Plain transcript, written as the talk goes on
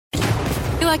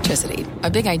electricity, a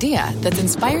big idea that's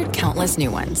inspired countless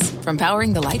new ones. From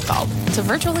powering the light bulb to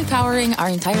virtually powering our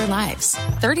entire lives.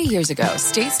 30 years ago,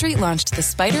 State Street launched the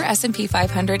SPDR S&P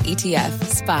 500 ETF,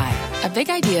 SPY. A big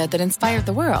idea that inspired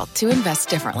the world to invest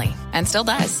differently. And still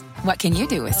does. What can you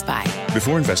do with SPY?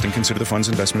 Before investing, consider the fund's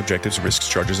investment objectives, risks,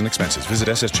 charges, and expenses. Visit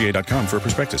ssga.com for a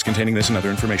prospectus containing this and other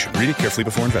information. Read it carefully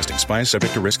before investing. SPY is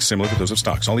subject to risks similar to those of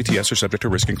stocks. All ETFs are subject to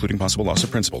risk, including possible loss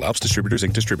of principal. Alps Distributors,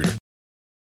 Inc. Distributor.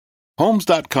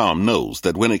 Homes.com knows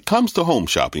that when it comes to home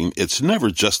shopping, it's never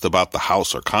just about the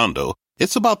house or condo.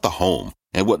 It's about the home.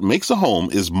 And what makes a home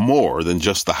is more than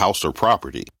just the house or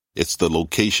property. It's the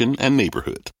location and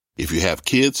neighborhood. If you have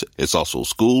kids, it's also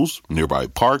schools, nearby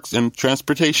parks, and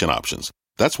transportation options.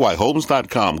 That's why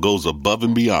Homes.com goes above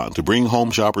and beyond to bring home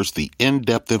shoppers the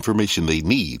in-depth information they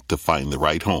need to find the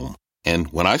right home.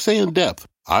 And when I say in-depth,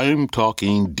 I'm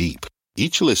talking deep.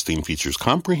 Each listing features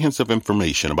comprehensive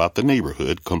information about the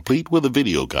neighborhood, complete with a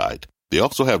video guide. They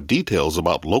also have details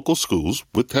about local schools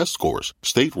with test scores,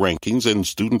 state rankings, and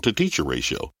student-to-teacher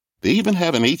ratio. They even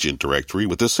have an agent directory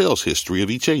with the sales history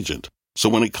of each agent. So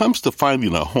when it comes to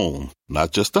finding a home,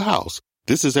 not just a house,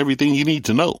 this is everything you need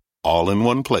to know, all in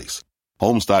one place.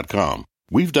 Homes.com.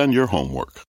 We've done your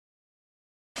homework.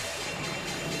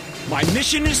 My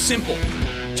mission is simple,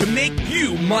 to make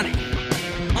you money.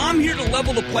 I'm here to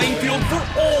level the playing field for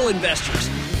all investors.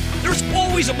 There's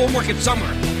always a bull market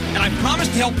somewhere, and I promise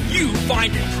to help you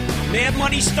find it. Mad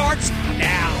Money starts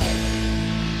now.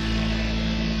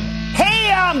 Hey,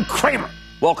 I'm Cramer.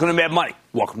 Welcome to Mad Money.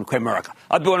 Welcome to Cramerica.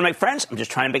 I'll be one of my friends. I'm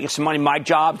just trying to make some money. My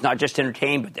job's not just to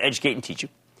entertain, but to educate and teach you.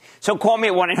 So call me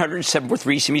at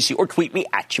 1-800-743-CBC or tweet me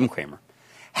at Jim Cramer.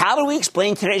 How do we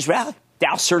explain today's rally?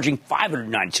 Dow surging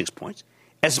 596 points.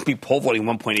 S&P pole vaulting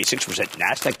 1.86%.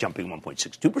 NASDAQ jumping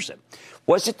 1.62%.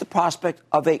 Was it the prospect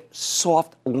of a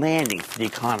soft landing for the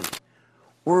economy?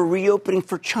 Or a reopening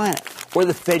for China? Or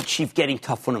the Fed chief getting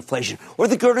tough on inflation? Or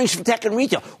the girdings from tech and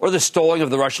retail? Or the stalling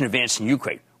of the Russian advance in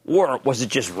Ukraine? Or was it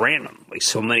just random, like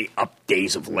so many up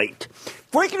days of late?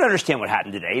 Before you can understand what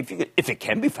happened today, if it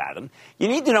can be fathomed, you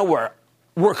need to know where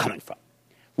we're coming from.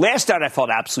 Last night, I felt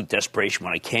absolute desperation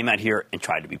when I came out here and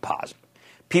tried to be positive.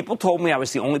 People told me I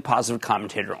was the only positive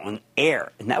commentator on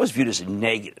air, and that was viewed as a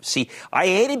negative. See, I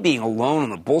hated being alone on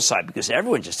the bull side because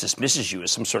everyone just dismisses you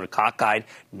as some sort of cockeyed,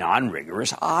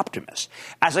 non-rigorous optimist.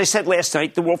 As I said last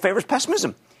night, the world favors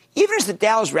pessimism. Even as the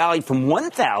Dow has rallied from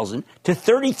 1,000 to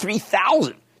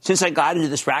 33,000 since I got into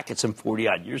this racket some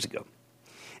 40-odd years ago.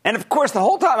 And, of course, the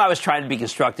whole time I was trying to be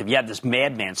constructive, you have this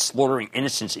madman slaughtering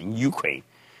innocents in Ukraine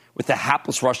with the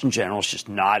hapless Russian generals just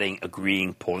nodding,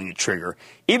 agreeing, pulling the trigger,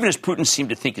 even as Putin seemed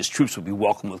to think his troops would be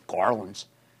welcomed with garlands.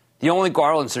 The only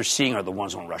garlands they're seeing are the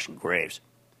ones on Russian graves.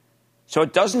 So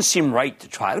it doesn't seem right to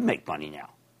try to make money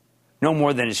now. No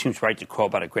more than it seems right to crow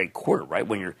about a great quarter, right,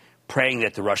 when you're praying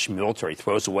that the Russian military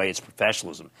throws away its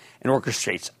professionalism and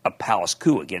orchestrates a palace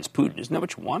coup against Putin. Isn't that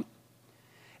what you want?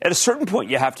 At a certain point,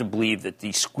 you have to believe that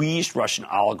the squeezed Russian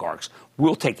oligarchs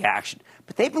will take action.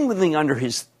 But they've been living under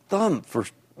his thumb for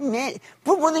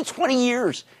more than 20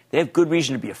 years. They have good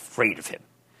reason to be afraid of him.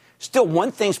 Still,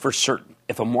 one thing's for certain.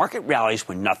 If a market rallies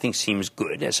when nothing seems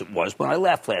good, as it was when I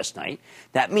left last night,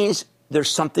 that means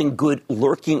there's something good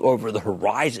lurking over the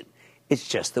horizon. It's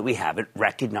just that we haven't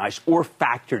recognized or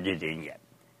factored it in yet.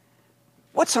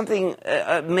 What's something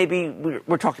maybe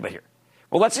we're talking about here?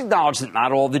 Well, let's acknowledge that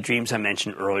not all the dreams I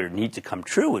mentioned earlier need to come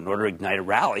true in order to ignite a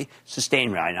rally,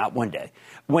 sustained rally, not one day,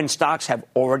 when stocks have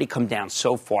already come down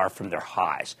so far from their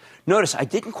highs. Notice I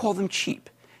didn't call them cheap.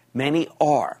 Many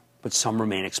are, but some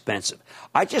remain expensive.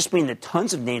 I just mean that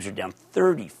tons of names are down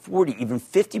 30, 40, even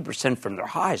 50% from their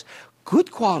highs.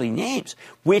 Good quality names,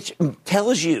 which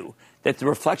tells you that the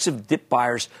reflexive dip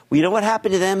buyers, well, you know what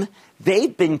happened to them?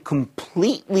 They've been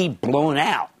completely blown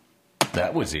out.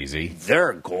 That was easy.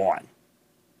 They're gone.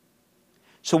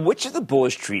 So which of the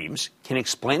bullish dreams can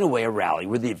explain away a rally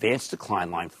where the advanced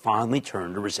decline line finally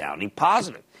turned a resounding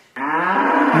positive?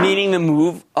 Meaning the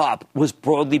move up was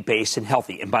broadly based and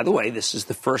healthy. And by the way, this is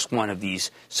the first one of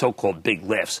these so-called big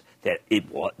lifts that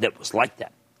was like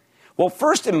that. Well,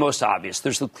 first and most obvious,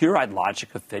 there's the clear-eyed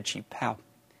logic of Fed Chief Powell.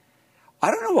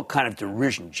 I don't know what kind of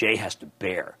derision Jay has to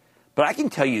bear, but I can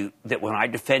tell you that when I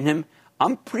defend him,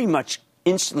 I'm pretty much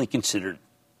instantly considered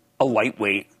a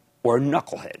lightweight or a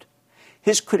knucklehead.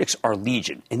 His critics are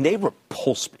legion, and they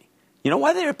repulse me. You know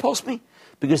why they repulse me?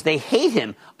 Because they hate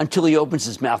him until he opens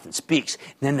his mouth and speaks,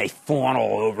 and then they fawn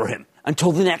all over him.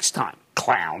 Until the next time,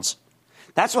 clowns.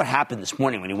 That's what happened this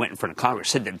morning when he went in front of Congress,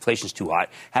 said that inflation's too hot,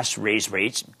 has to raise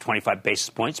rates, 25 basis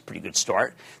points, pretty good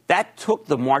start. That took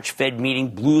the March Fed meeting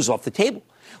blues off the table.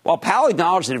 While Powell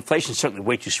acknowledged that inflation is certainly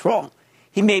way too strong,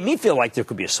 He made me feel like there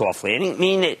could be a soft landing,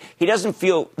 meaning that he doesn't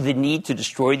feel the need to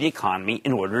destroy the economy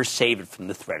in order to save it from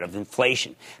the threat of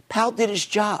inflation. Powell did his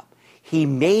job. He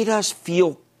made us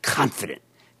feel confident.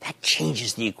 That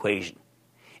changes the equation.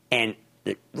 And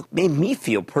it made me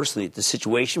feel personally that the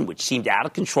situation, which seemed out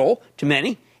of control to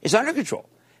many, is under control.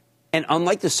 And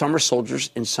unlike the summer soldiers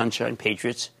and sunshine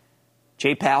patriots,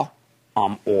 Jay Powell,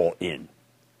 I'm all in.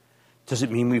 Does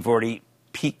it mean we've already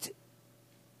peaked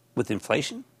with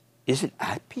inflation? Is it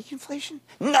at peak inflation?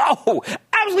 No,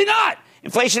 absolutely not.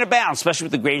 Inflation abounds, especially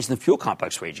with the grains and the fuel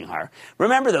complex raging higher.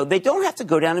 Remember, though, they don't have to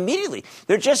go down immediately.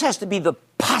 There just has to be the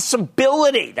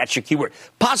possibility, that's your key word,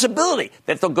 possibility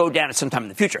that they'll go down at some time in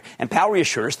the future. And Powell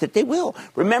reassures that they will.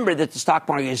 Remember that the stock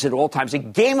market is at all times a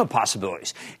game of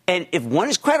possibilities. And if one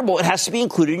is credible, it has to be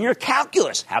included in your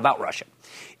calculus. How about Russia?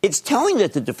 It's telling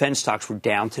that the defense stocks were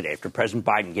down today after President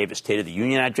Biden gave a State of the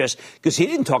Union address because he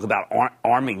didn't talk about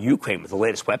arming Ukraine with the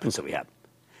latest weapons that we have.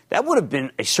 That would have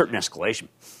been a certain escalation.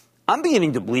 I'm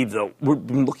beginning to believe, though, we've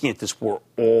been looking at this war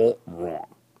all wrong.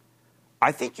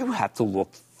 I think you have to look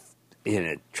in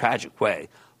a tragic way.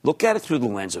 Look at it through the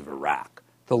lens of Iraq,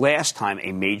 the last time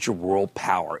a major world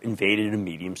power invaded a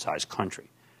medium-sized country.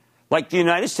 Like the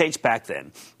United States back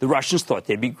then, the Russians thought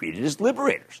they'd be greeted as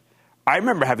liberators. I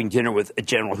remember having dinner with a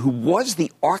general who was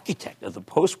the architect of the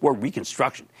post-war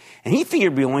reconstruction, and he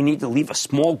figured we only need to leave a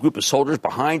small group of soldiers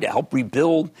behind to help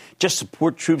rebuild, just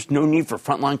support troops, no need for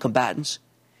frontline combatants.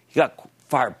 He got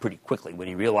fired pretty quickly when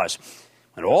he realized,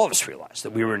 when all of us realized, that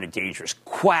we were in a dangerous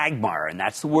quagmire, and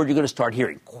that's the word you're going to start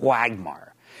hearing,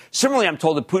 quagmire. Similarly, I'm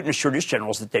told that Putin assured his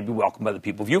generals that they'd be welcomed by the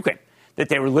people of Ukraine, that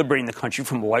they were liberating the country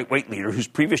from a lightweight leader whose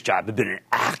previous job had been an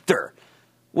actor.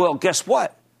 Well, guess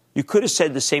what? You could have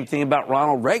said the same thing about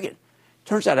Ronald Reagan.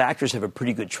 Turns out actors have a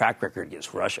pretty good track record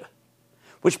against Russia.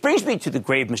 Which brings me to the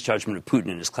grave misjudgment of Putin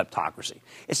and his kleptocracy.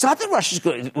 It's not that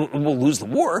Russia will lose the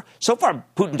war. So far,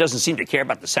 Putin doesn't seem to care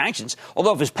about the sanctions,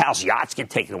 although if his pals' yachts get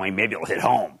taken away, maybe it'll hit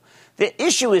home. The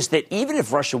issue is that even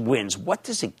if Russia wins, what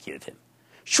does it give him?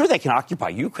 Sure, they can occupy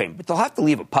Ukraine, but they'll have to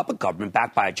leave a puppet government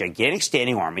backed by a gigantic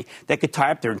standing army that could tie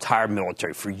up their entire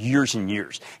military for years and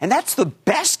years. And that's the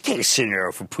best-case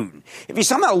scenario for Putin. If he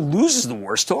somehow loses the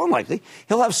war, still unlikely,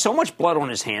 he'll have so much blood on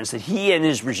his hands that he and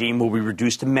his regime will be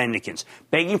reduced to mendicants,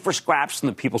 begging for scraps from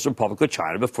the People's Republic of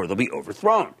China before they'll be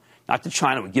overthrown. Not that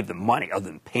China would give them money other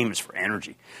than payments for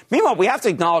energy. Meanwhile, we have to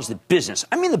acknowledge that the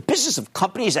business of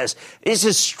companies is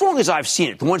as strong as I've seen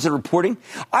it. The ones that are reporting,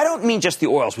 I don't mean just the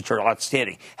oils, which are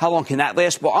outstanding. How long can that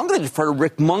last? Well, I'm going to defer to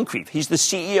Rick Muncrief. He's the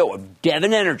CEO of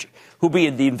Devon Energy, who'll be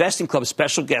the Investing Club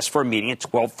special guest for a meeting at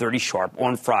 12:30 sharp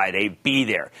on Friday. Be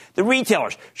there. The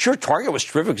retailers. Sure, Target was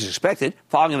terrific as expected,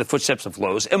 following in the footsteps of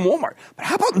Lowe's and Walmart. But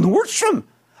how about Nordstrom?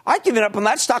 I'd given up on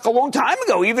that stock a long time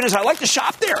ago, even as I like to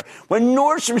shop there. When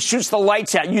Nordstrom shoots the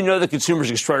lights out, you know the consumer's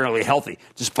extraordinarily healthy,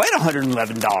 despite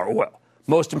 $111 oil.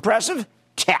 Most impressive?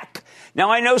 Tech.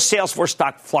 Now, I know Salesforce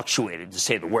stock fluctuated, to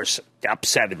say the worst, up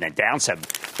 7, then down 7.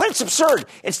 But it's absurd.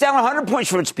 It's down 100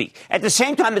 points from its peak. At the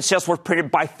same time that Salesforce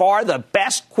printed by far the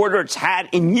best quarter it's had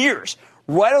in years,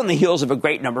 right on the heels of a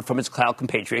great number from its cloud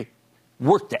compatriot,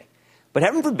 Workday. But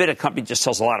heaven forbid a company just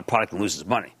sells a lot of product and loses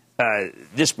money.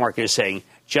 This market is saying,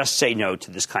 just say no to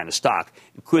this kind of stock,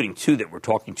 including two that we're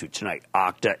talking to tonight,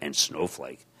 Okta and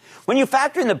Snowflake. When you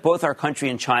factor in that both our country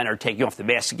and China are taking off the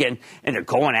mask again and they're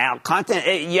going out,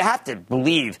 you have to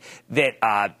believe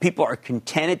that people are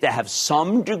contented to have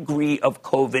some degree of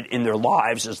COVID in their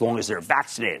lives as long as they're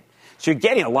vaccinated. So you're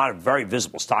getting a lot of very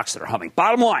visible stocks that are humming.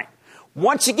 Bottom line,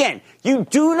 once again, you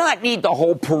do not need the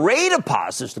whole parade of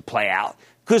positives to play out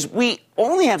because we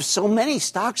only have so many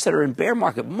stocks that are in bear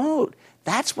market mode.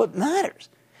 That's what matters.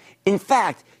 In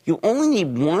fact, you only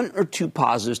need one or two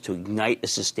positives to ignite a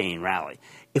sustained rally.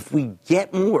 If we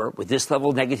get more with this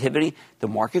level of negativity, the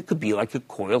market could be like a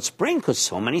coiled spring because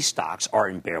so many stocks are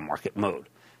in bear market mode.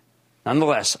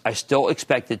 Nonetheless, I still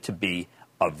expect it to be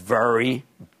a very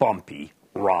bumpy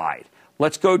ride.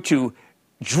 Let's go to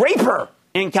Draper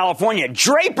in California.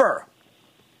 Draper!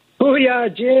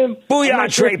 Booyah, Jim.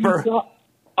 Booyah, Draper.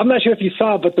 I'm not sure if you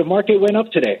saw, but the market went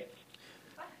up today.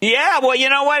 Yeah, well, you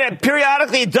know what?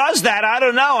 Periodically it does that. I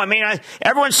don't know. I mean,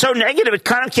 everyone's so negative, it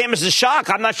kind of came as a shock.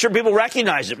 I'm not sure people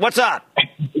recognize it. What's up?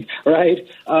 Right.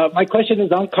 My question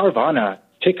is on Carvana,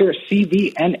 ticker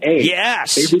CVNA.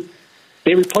 Yes.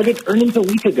 They reported earnings a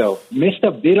week ago, missed a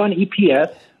bid on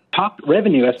EPS, topped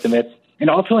revenue estimates,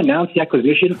 and also announced the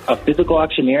acquisition of physical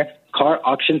auctioneer Car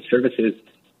Auction Services.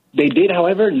 They did,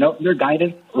 however, note in their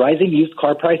guidance rising used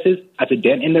car prices as a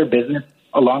dent in their business,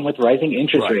 along with rising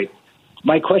interest rates.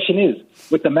 My question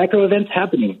is, with the macro events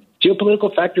happening,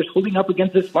 geopolitical factors holding up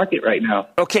against this market right now.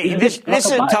 Okay, this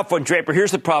is a tough one, Draper.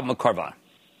 Here's the problem with Carvana.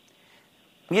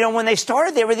 when they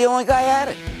started, they were the only guy at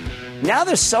it. Now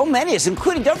there's so many,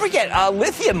 including, don't forget,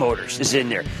 Lithium Motors is in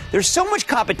there. There's so much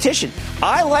competition.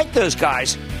 I like those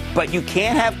guys, but you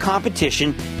can't have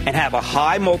competition and have a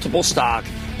high multiple stock,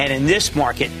 and in this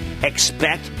market,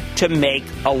 expect to make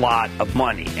a lot of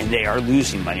money. And they are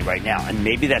losing money right now, and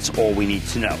maybe that's all we need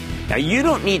to know. Now, you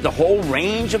don't need the whole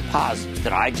range of positives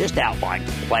that I just outlined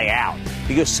to play out,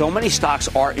 because so many stocks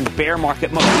are in bear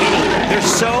market mode, meaning they're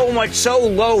so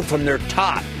low from their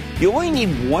top. You only need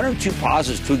one or two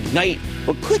positives to ignite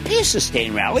what could be a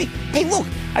sustained rally. Hey, look,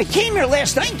 I came here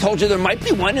last night and told you there might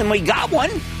be one, and we got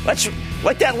one. Let's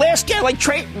like that last guy, like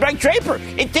Draper.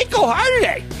 It did go higher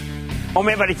today. Oh,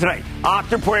 man, buddy, tonight.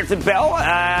 Okta reported to Bell.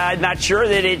 Not sure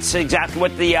that it's exactly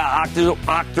what the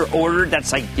Okta ordered.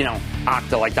 That's like,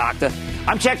 Okta, like Okta.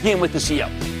 I'm checking in with the CEO.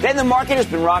 Then the market has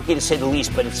been rocky, to say the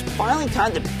least, but it's finally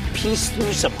time to piece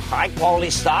through some high-quality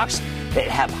stocks that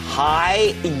have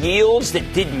high yields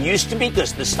that didn't used to be,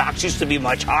 because the stocks used to be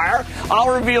much higher. I'll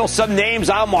reveal some names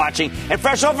I'm watching. And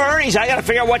fresh off earnings, I got to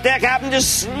figure out what the heck happened to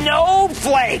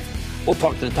Snowflake. We'll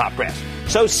talk to the top brass.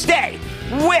 So stay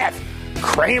with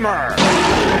Cramer.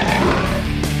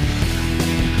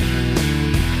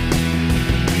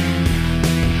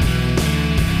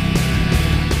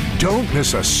 Don't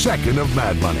miss a second of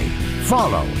Mad Money.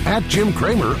 Follow @Jim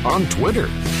Cramer on Twitter.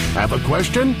 Have a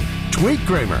question? Tweet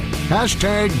Cramer.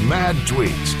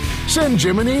 #MadTweets. Send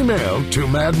Jim an email to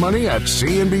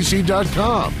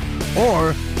madmoney@cnbc.com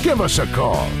or give us a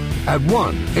call at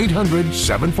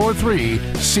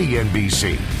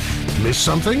 1-800-743-CNBC. Miss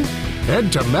something?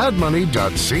 Head to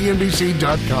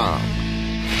madmoney.cnbc.com.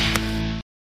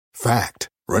 Fact.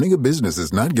 Running a business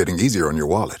is not getting easier on your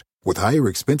wallet. With higher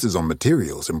expenses on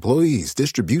materials, employees,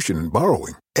 distribution, and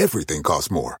borrowing, everything costs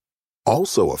more.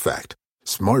 Also a fact.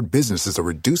 Smart businesses are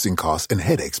reducing costs and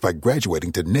headaches by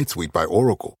graduating to NetSuite by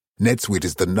Oracle. NetSuite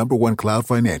is the #1 cloud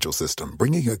financial system,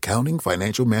 bringing accounting,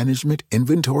 financial management,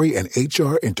 inventory, and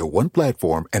HR into one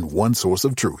platform and one source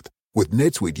of truth. With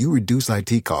NetSuite, you reduce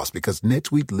IT costs because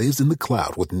NetSuite lives in the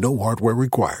cloud with no hardware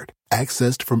required.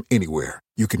 Accessed from anywhere,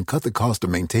 you can cut the cost of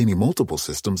maintaining multiple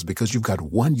systems because you've got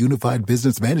one unified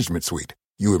business management suite.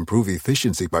 You improve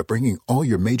efficiency by bringing all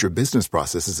your major business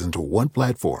processes into one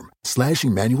platform,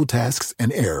 slashing manual tasks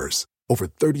and errors. Over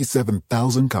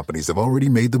 37,000 companies have already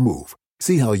made the move.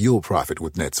 See how you'll profit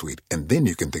with NetSuite, and then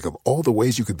you can think of all the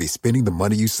ways you could be spending the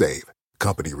money you save.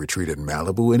 Company retreat in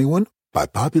Malibu, anyone? By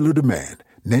popular demand,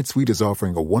 NetSuite is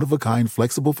offering a one-of-a-kind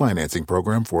flexible financing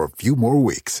program for a few more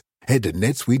weeks. Head to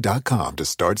netsuite.com to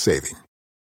start saving.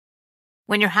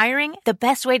 When you're hiring, the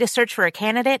best way to search for a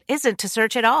candidate isn't to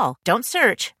search at all. Don't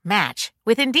search, match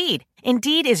with Indeed.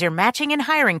 Indeed is your matching and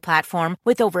hiring platform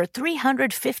with over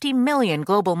 350 million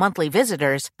global monthly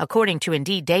visitors, according to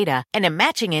Indeed data, and a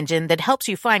matching engine that helps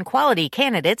you find quality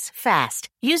candidates fast.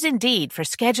 Use Indeed for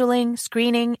scheduling,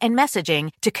 screening, and messaging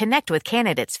to connect with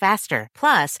candidates faster.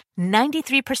 Plus,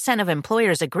 93% of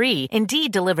employers agree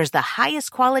Indeed delivers the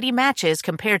highest quality matches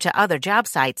compared to other job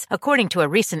sites, according to a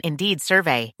recent Indeed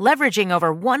survey. Leveraging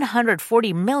over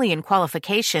 140 million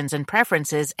qualifications and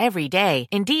preferences every day,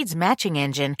 Indeed's matching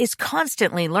engine is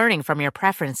constantly learning from your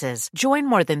preferences. Join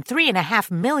more than 3.5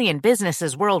 million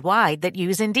businesses worldwide that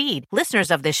use Indeed.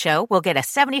 Listeners of this show will get a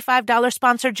 $75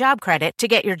 sponsored job credit to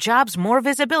get your jobs more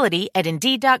visibility at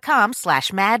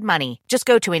Indeed.com/madmoney. Just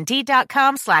go to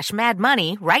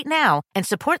Indeed.com/madmoney right now and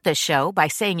support this show by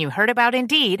saying you heard about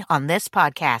Indeed on this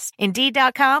podcast.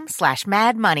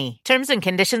 Indeed.com/madmoney. Terms and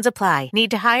conditions apply.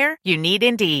 Need to hire? You need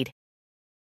Indeed.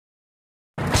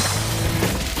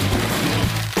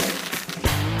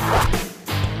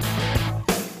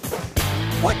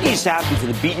 What needs to happen for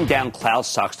the beaten-down cloud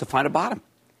stocks to find a bottom?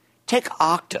 Take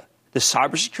Okta, the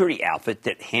cybersecurity outfit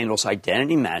that handles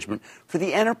identity management for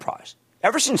the enterprise.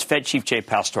 Ever since Fed Chief Jay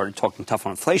Powell started talking tough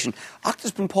on inflation,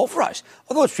 Okta's been pulverized,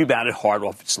 although it's rebounded hard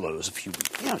off its lows a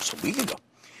week ago.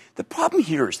 The problem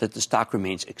here is that the stock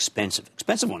remains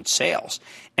expensive on sales,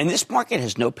 and this market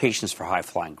has no patience for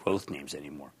high-flying growth names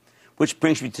anymore. Which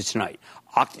brings me to tonight.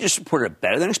 Okta just reported a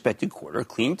better-than-expected quarter, a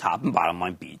clean top and bottom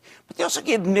line beat, but they also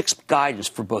gave mixed guidance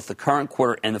for both the current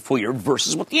quarter and the full year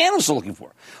versus what the analysts are looking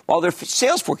for. While their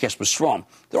sales forecast was strong,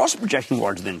 they're also projecting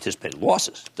larger than anticipated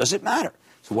losses. Does it matter?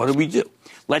 So what do we do?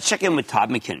 Let's check in with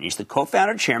Todd McKinnon. He's the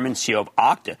co-founder, chairman, and CEO of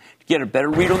Okta to get a better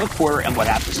read on the quarter and what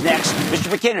happens next. Mr.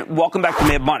 McKinnon, welcome back to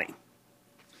Mad Money.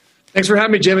 Thanks for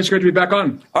having me, Jim. It's great to be back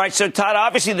on. All right, so Todd,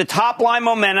 obviously the top-line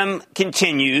momentum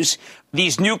continues.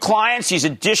 These new clients, these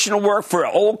additional work for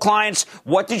old clients,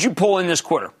 what did you pull in this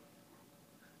quarter?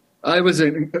 It was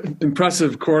an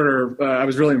impressive quarter. I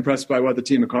was really impressed by what the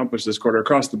team accomplished this quarter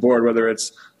across the board, whether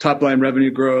it's top-line revenue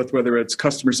growth, whether it's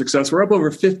customer success. We're up over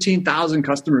 15,000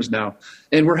 customers now,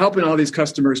 and we're helping all these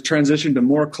customers transition to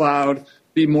more cloud,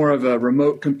 be more of a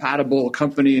remote-compatible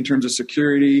company in terms of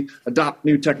security, adopt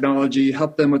new technology,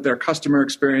 help them with their customer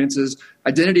experiences.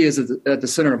 Identity is at the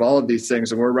center of all of these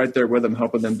things, and we're right there with them,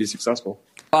 helping them be successful.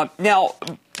 Now,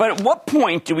 but at what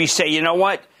point do we say, you know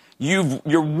what?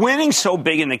 You're winning so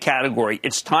big in the category,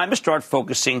 it's time to start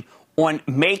focusing on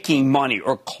making money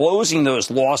or closing those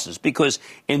losses. Because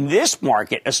in this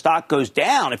market, a stock goes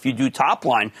down if you do top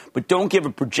line, but don't give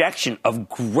a projection of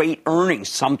great earnings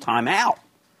sometime out.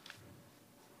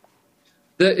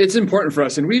 It's important for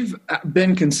us, and we've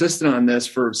been consistent on this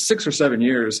for 6 or 7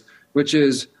 years, which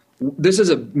is this is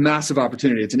a massive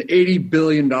opportunity. It's an $80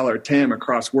 billion TAM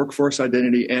across workforce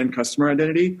identity and customer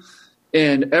identity.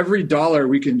 And every dollar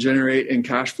we can generate in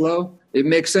cash flow, it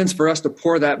makes sense for us to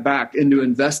pour that back into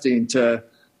investing to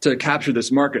capture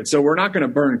this market. So we're not going to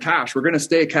burn cash. We're going to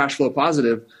stay cash flow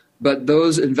positive, but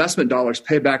those investment dollars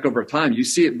pay back over time. You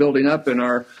see it building up in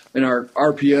our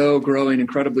RPO growing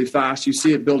incredibly fast. You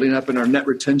see it building up in our net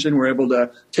retention. We're able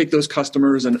to take those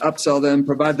customers and upsell them,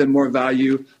 provide them more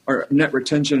value. Our net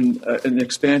retention and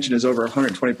expansion is over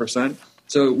 120%.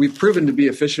 So we've proven to be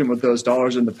efficient with those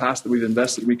dollars in the past that we've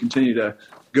invested. We continue to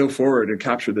go forward and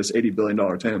capture this $80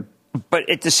 billion TAM. But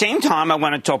at the same time, I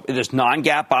want to talk this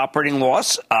non-GAAP operating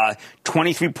loss,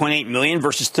 $23.8 million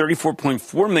versus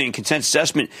 $34.4 million consensus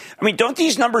estimate. I mean, don't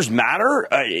these numbers matter?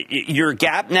 Your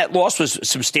GAAP net loss was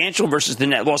substantial versus the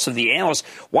net loss of the analysts.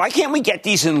 Why can't we get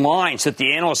these in line so that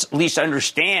the analysts at least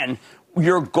understand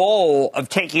your goal of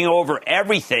taking over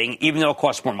everything, even though it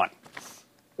costs more money?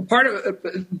 Part of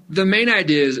the main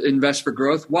idea is invest for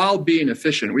growth while being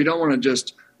efficient. We don't want to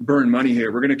just burn money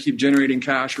here. We're going to keep generating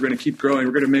cash. We're going to keep growing.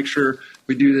 We're going to make sure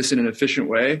we do this in an efficient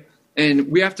way.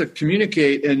 And we have to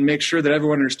communicate and make sure that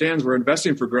everyone understands we're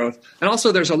investing for growth. And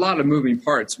also, there's a lot of moving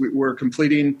parts. We're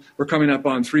coming up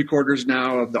on 3 quarters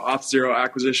now of the Auth0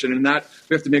 acquisition, and that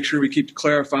we have to make sure we keep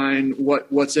clarifying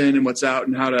what's in and what's out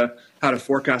and how to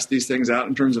forecast these things out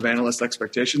in terms of analyst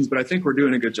expectations. But I think we're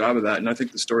doing a good job of that, and I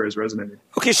think the story is resonating.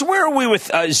 Okay, so where are we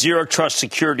with Zero Trust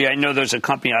Security? I know there's a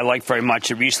company I like very much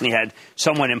that recently had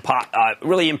someone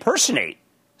really impersonate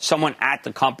someone at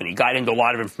the company, got into a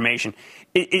lot of information.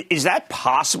 Is that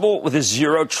possible with a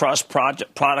Zero Trust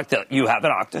product that you have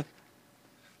at Okta?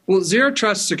 Well, Zero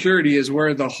Trust Security is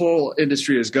where the whole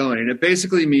industry is going. And it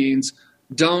basically means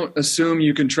don't assume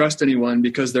you can trust anyone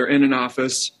because they're in an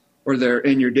office or they're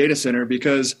in your data center,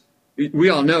 because we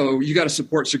all know you got to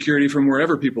support security from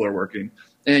wherever people are working.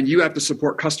 And you have to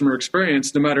support customer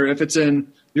experience no matter if it's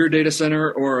in your data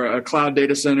center or a cloud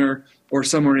data center or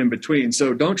somewhere in between.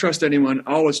 So don't trust anyone.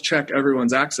 Always check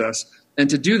everyone's access. And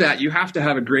to do that, you have to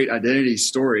have a great identity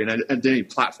story and an identity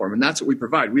platform. And that's what we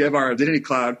provide. We have our Identity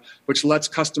Cloud, which lets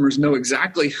customers know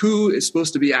exactly who is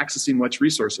supposed to be accessing which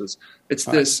resources. It's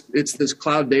this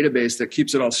cloud database that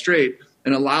keeps it all straight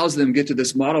and allows them to get to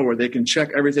this model where they can check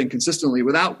everything consistently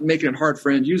without making it hard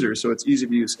for end users. So it's easy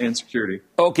of use and security.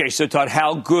 Okay, so Todd,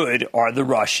 how good are the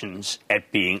Russians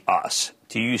at being us?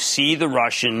 Do you see the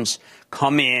Russians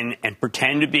come in and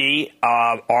pretend to be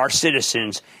our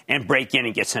citizens and break in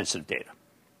and get sensitive data?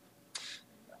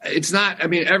 It's not. I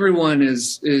mean, everyone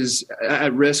is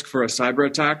at risk for a cyber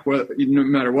attack. No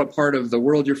matter what part of the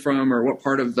world you're from, or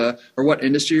what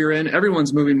industry you're in,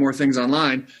 everyone's moving more things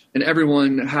online, and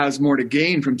everyone has more to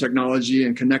gain from technology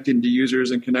and connecting to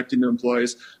users and connecting to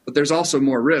employees. But there's also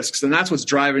more risks, and that's what's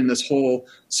driving this whole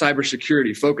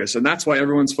cybersecurity focus. And that's why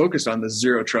everyone's focused on this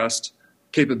zero trust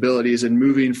capabilities and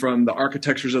moving from the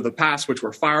architectures of the past, which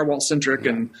were firewall-centric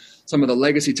and some of the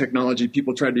legacy technology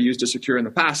people tried to use to secure in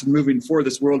the past, and moving for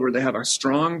this world where they have a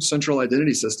strong central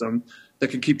identity system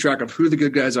that can keep track of who the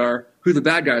good guys are, who the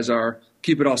bad guys are,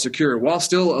 keep it all secure, while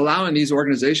still allowing these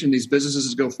organizations, these businesses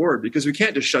to go forward, because we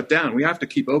can't just shut down. We have to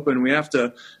keep open. We have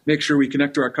to make sure we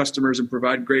connect to our customers and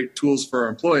provide great tools for our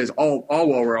employees, all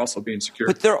while we're also being secure.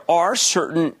 But there are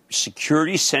certain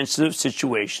security-sensitive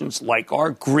situations like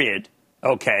our grid,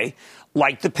 okay,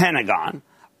 like the Pentagon,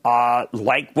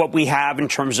 like what we have in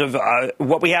terms of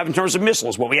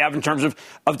missiles, what we have in terms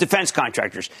of defense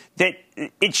contractors, that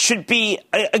it should be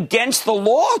against the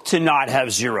law to not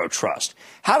have zero trust.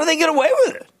 How do they get away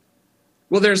with it?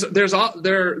 Well,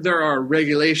 there are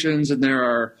regulations and there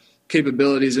are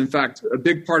capabilities. In fact, a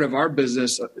big part of our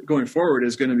business going forward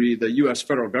is going to be the U.S.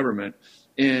 federal government.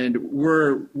 And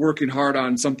we're working hard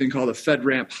on something called a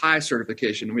FedRAMP High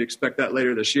certification. We expect that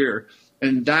later this year.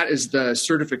 And that is the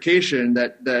certification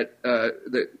that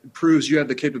proves you have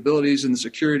the capabilities and the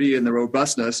security and the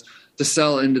robustness to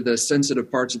sell into the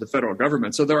sensitive parts of the federal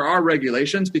government. So there are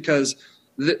regulations because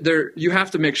you have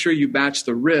to make sure you match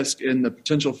the risk and the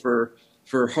potential for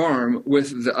harm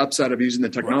with the upside of using the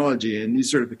technology. Right. And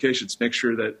these certifications make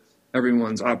sure that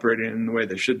everyone's operating in the way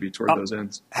they should be toward those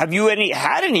ends. Have you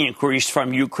had any inquiries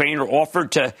from Ukraine or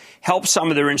offered to help some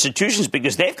of their institutions?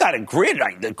 Because they've got a grid.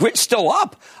 The grid's still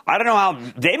up. I don't know how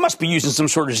they must be using some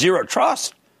sort of zero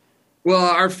trust. Well,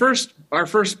 our first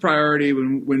priority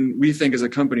when we think as a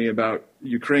company about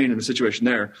Ukraine and the situation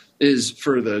there is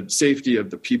for the safety of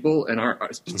the people and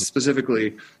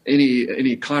specifically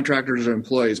any contractors or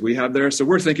employees we have there. So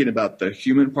we're thinking about the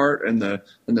human part and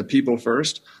the people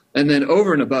first. And then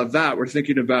over and above that, we're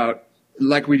thinking about,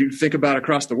 like we think about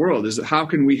across the world, is how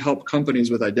can we help companies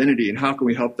with identity and how can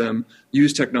we help them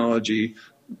use technology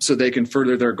so they can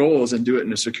further their goals and do it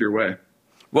in a secure way?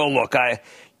 Well, look, I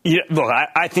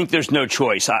think there's no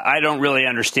choice. I don't really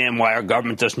understand why our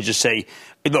government doesn't just say,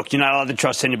 look, you're not allowed to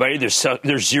trust anybody.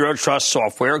 There's zero trust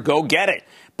software. Go get it.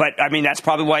 But, I mean, that's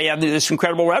probably why you have this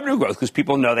incredible revenue growth, because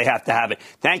people know they have to have it.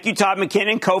 Thank you, Todd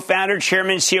McKinnon, co-founder,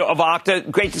 chairman, and CEO of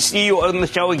Okta. Great to see you on the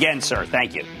show again, sir.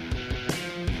 Thank you.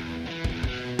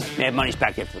 Mad Money's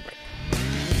back after the break.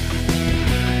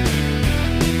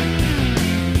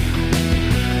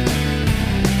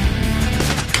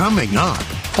 Coming up,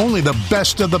 only the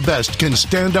best of the best can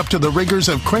stand up to the rigors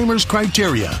of Cramer's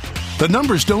criteria. The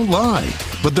numbers don't lie,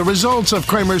 but the results of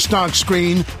Cramer's stock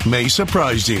screen may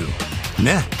surprise you.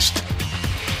 Next.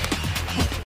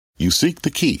 You seek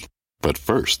the key, but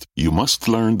first, you must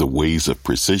learn the ways of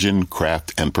precision,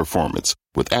 craft, and performance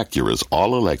with Acura's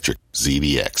all-electric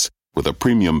ZDX. With a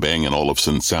premium Bang &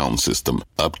 Olufsen sound system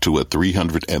up to a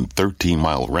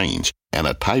 313-mile range and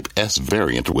a Type S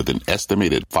variant with an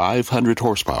estimated 500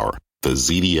 horsepower, the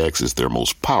ZDX is their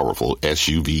most powerful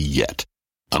SUV yet.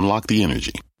 Unlock the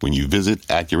energy when you visit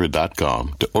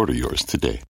Acura.com to order yours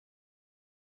today.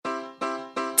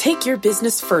 Take your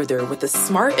business further with the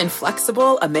smart and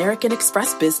flexible American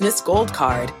Express Business Gold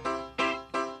Card.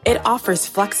 It offers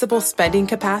flexible spending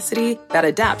capacity that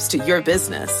adapts to your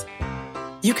business.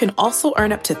 You can also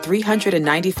earn up to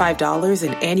 $395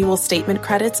 in annual statement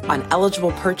credits on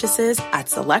eligible purchases at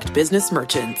select business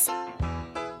merchants.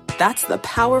 That's the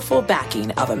powerful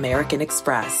backing of American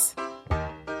Express.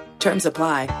 Terms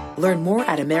apply. Learn more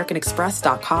at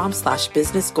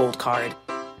americanexpress.com/business gold card.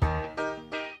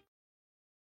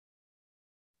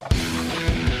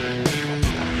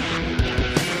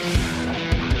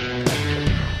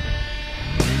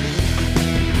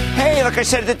 Hey, like I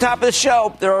said at the top of the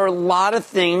show, there are a lot of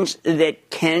things that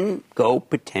can go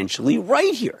potentially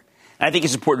right here. And I think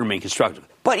it's important to remain constructive.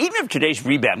 But even if today's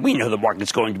rebound, we know the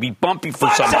market's going to be bumpy for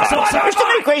some time. There's too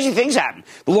many crazy things happen.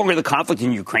 The longer the conflict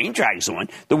in Ukraine drags on,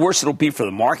 the worse it'll be for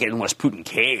the market unless Putin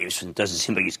caves, and it doesn't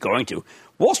seem like he's going to.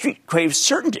 Wall Street craves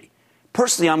certainty.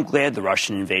 Personally, I'm glad the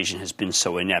Russian invasion has been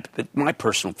so inept, but my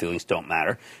personal feelings don't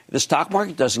matter. The stock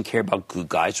market doesn't care about good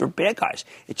guys or bad guys.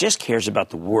 It just cares about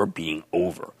the war being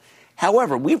over.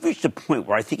 However, we've reached a point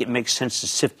where I think it makes sense to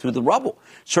sift through the rubble,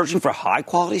 searching for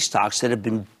high-quality stocks that have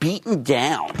been beaten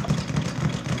down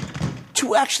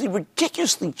to actually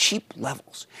ridiculously cheap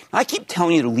levels. Now, I keep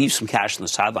telling you to leave some cash on the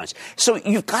sidelines. So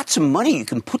you've got some money you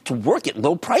can put to work at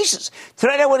low prices.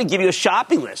 Tonight, I want to give you a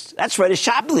shopping list. That's right, a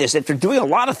shopping list. After doing a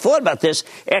lot of thought about this,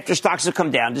 after stocks have come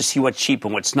down to see what's cheap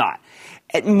and what's not.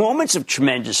 At moments of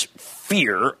tremendous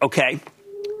fear, okay,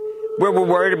 where we're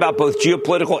worried about both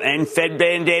geopolitical and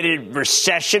Fed-mandated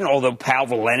recession, although Powell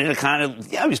relented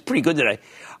he was pretty good today.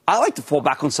 I like to fall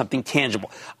back on something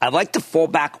tangible. I like to fall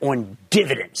back on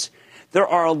dividends. There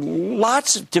are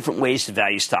lots of different ways to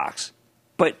value stocks,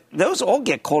 but those all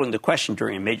get called into question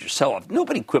during a major sell-off.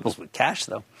 Nobody quibbles with cash,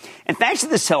 though. And thanks to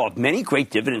the sell-off, many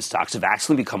great dividend stocks have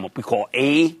actually become what we call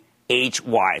AHY.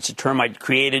 It's a term I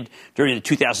created during the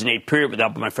 2008 period with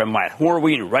my friend Matt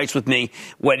Horween, who writes with me.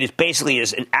 What it basically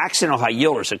is an accidental high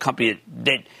yield is a company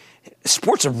that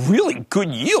sports a really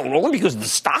good yield only because the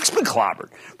stock's been clobbered.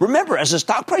 Remember, as the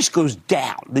stock price goes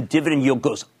down, the dividend yield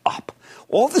goes up.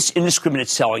 All this indiscriminate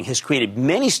selling has created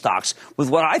many stocks with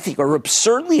what I think are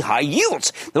absurdly high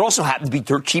yields that also happen to be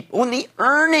dirt cheap on the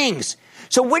earnings.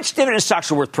 So which dividend stocks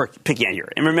are worth picking at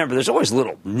here? And remember, there's always a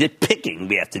little nitpicking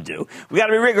we have to do. We got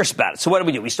to be rigorous about it. So what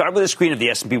do? We start with a screen of the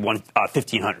S&P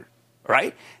 1500.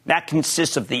 right? That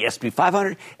consists of the S&P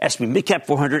 500, S&P Mid-Cap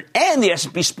 400, and the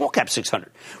S&P Small-Cap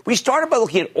 600. We started by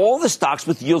looking at all the stocks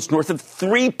with yields north of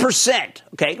 3%.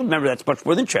 Okay, remember that's much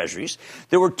more than treasuries.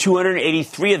 There were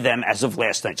 283 of them as of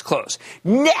last night's close.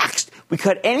 Next, we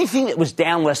cut anything that was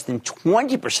down less than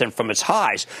 20% from its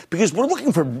highs because we're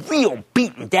looking for real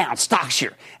beaten down stocks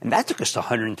here. And that took us to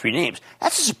 103 names.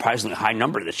 That's a surprisingly high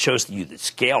number that shows you the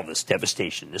scale of this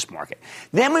devastation in this market.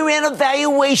 Then we ran a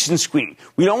valuation screen.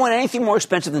 We don't want anything more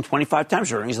expensive than 25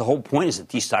 times earnings. The whole point is that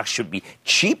these stocks should be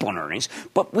cheap on earnings,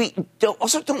 but we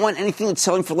also don't want anything that's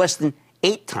selling for less than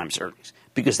 8 times earnings,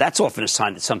 because that's often a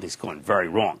sign that something's going very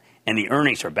wrong and the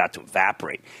earnings are about to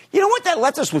evaporate. You know what? That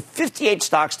left us with 58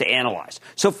 stocks to analyze.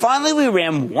 So finally, we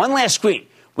ran one last screen.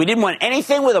 We didn't want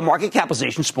anything with a market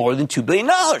capitalization smaller than $2 billion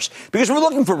because we're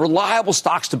looking for reliable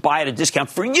stocks to buy at a discount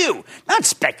for you, not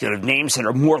speculative names that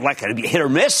are more likely to be hit or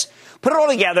miss. Put it all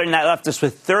together, and that left us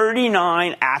with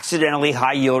 39 accidentally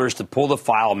high yielders to pull the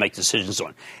file and make decisions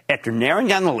on. After narrowing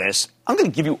down the list, I'm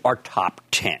going to give you our top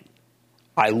 10.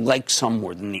 I like some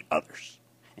more than the others.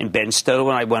 And Ben Stowe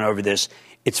and I went over this.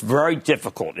 It's very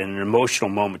difficult in an emotional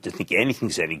moment to think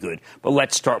anything's any good. But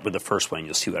let's start with the first one.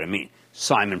 You'll see what I mean.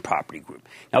 Simon Property Group.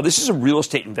 Now, this is a real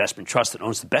estate investment trust that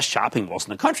owns the best shopping malls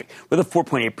in the country with a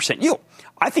 4.8% yield.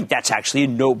 I think that's actually a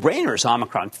no-brainer. As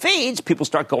Omicron fades, people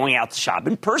start going out to shop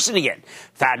in person again.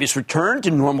 Fabulous return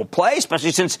to normal play,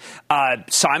 especially since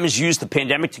Simon's used the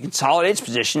pandemic to consolidate its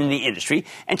position in the industry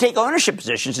and take ownership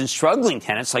positions in struggling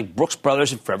tenants like Brooks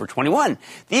Brothers and Forever 21.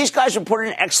 These guys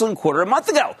reported an excellent quarter a month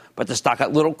ago, but the stock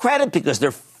got little credit because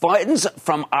their funds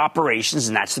from operations,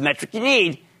 and that's the metric you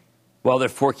need, well, their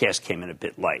forecast came in a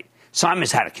bit light.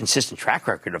 Simon's had a consistent track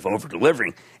record of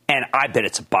over-delivering, and I bet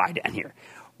it's a buy down here.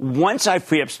 Once I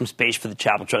free up some space for the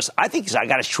Charitable Trust, I think I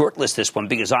got to shortlist this one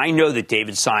because I know that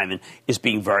David Simon is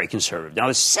being very conservative. Now,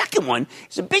 the second one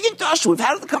is a big industrial. We've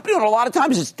had the company on a lot of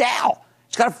times. It's Dow.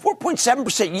 It's got a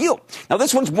 4.7% yield. Now,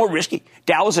 this one's more risky.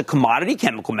 Dow is a commodity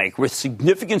chemical maker with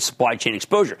significant supply chain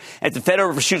exposure. If the Fed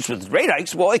overshoots with rate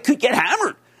hikes, well, it could get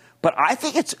hammered. But I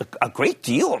think it's a great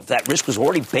deal if that risk was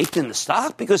already baked in the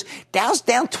stock because Dow's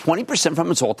down 20%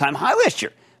 from its all-time high last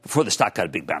year, before the stock got a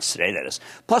big bounce today, that is.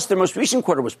 Plus, their most recent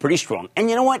quarter was pretty strong. And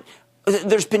you know what?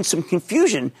 There's been some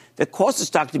confusion that caused the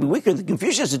stock to be weaker. The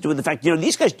confusion has to do with the fact,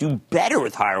 these guys do better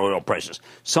with higher oil prices.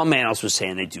 Some analysts were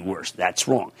saying they do worse. That's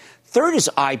wrong. Third is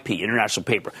IP, International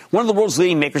Paper, one of the world's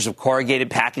leading makers of corrugated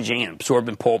packaging and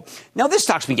absorbent pulp. Now, this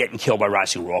stock's been getting killed by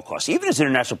rising raw costs, even as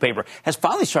International Paper has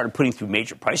finally started putting through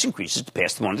major price increases to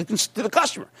pass them on to the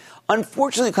customer.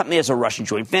 Unfortunately, the company has a Russian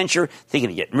joint venture, thinking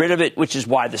of getting rid of it, which is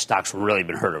why the stock's really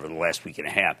been hurt over the last week and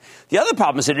a half. The other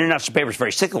problem is that International Paper is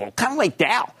very cyclical, kind of like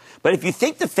Dow. But if you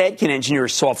think the Fed can engineer a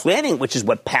soft landing, which is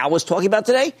what Powell was talking about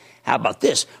today, how about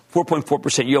this?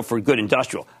 4.4% yield for a good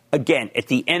industrial. Again, at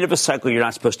the end of a cycle, you're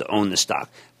not supposed to own the stock,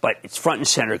 but it's front and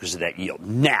center because of that yield.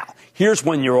 Now, here's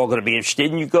one you're all going to be interested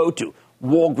in. You go to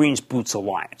Walgreens Boots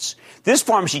Alliance. This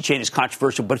pharmacy chain is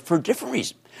controversial, but for a different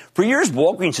reason. For years,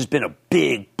 Walgreens has been a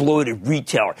big, bloated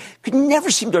retailer. Could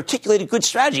never seem to articulate a good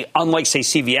strategy, unlike, say,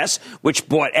 CVS, which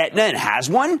bought Aetna and has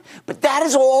one. But that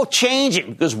is all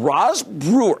changing because Roz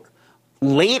Brewer,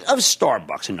 late of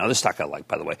Starbucks, another stock I like,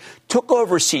 by the way, took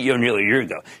over as CEO nearly a year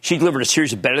ago. She delivered a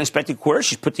series of better-than-expected quarters.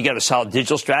 She's put together a solid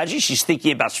digital strategy. She's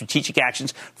thinking about strategic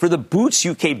actions for the Boots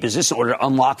UK business in order to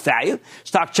unlock value.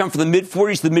 Stock jumped from the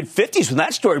mid-40s to the mid-50s when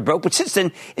that story broke, but since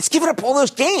then, it's given up all those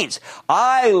gains.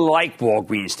 I like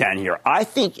Walgreens down here. I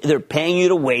think they're paying you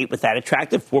to wait with that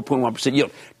attractive 4.1% yield.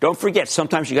 Don't forget,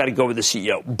 sometimes you got to go with the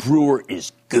CEO. Brewer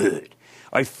is good.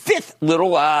 All right, fifth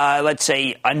little, let's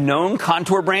say, unknown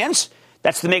Contour Brands.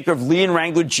 That's the maker of Lee and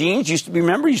Wrangler jeans. Used to be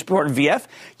part of VF.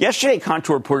 Yesterday,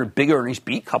 Contour reported big earnings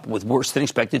beat coupled with worse than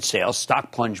expected sales.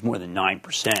 Stock plunged more than 9%.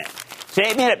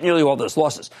 Today, it made up nearly all those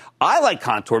losses. I like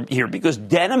Contour here because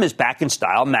denim is back in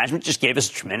style. Management just gave us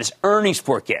a tremendous earnings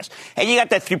forecast. And you got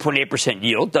that 3.8%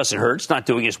 yield. Doesn't hurt. It's not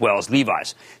doing as well as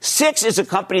Levi's. 6 is a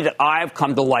company that I've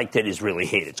come to like that is really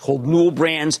hated. It's called Newell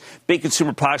Brands, big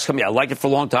consumer products company. I liked it for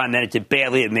a long time. Then it did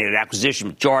badly. It made an acquisition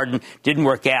with Jarden. Didn't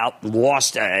work out.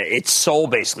 Lost its soul,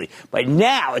 basically. But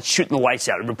now it's shooting the lights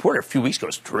out. A reporter a few weeks ago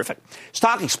was terrific.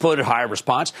 Stock exploded higher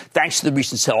response. Thanks to the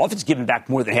recent sell-off, it's given back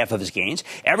more than half of its gains.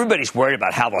 Everybody's worried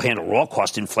about how they'll handle raw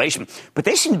cost inflation, but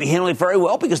they seem to be handling it very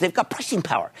well because they've got pricing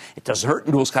power. It doesn't hurt.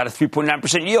 Newell's got a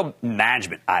 3.9% yield.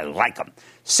 Management, I like them.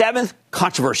 7th,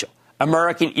 controversial.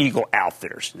 American Eagle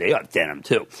Outfitters. They got denim,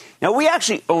 too. Now, we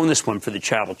actually own this one for the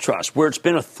Charitable Trust, where it's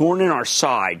been a thorn in our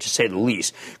side, to say the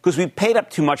least, because we paid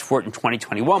up too much for it in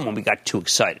 2021 when we got too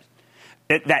excited.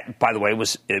 That, by the way,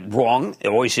 was wrong. It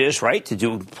always is, right,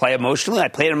 to play emotionally. I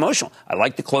played emotional. I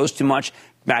like the clothes too much.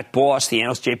 Matt Boss, the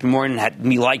analyst JP Morgan, had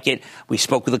me like it. We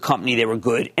spoke with the company. They were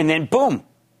good. And then, boom,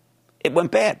 it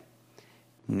went bad.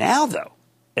 Now, though,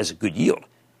 as a good yield.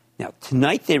 Now,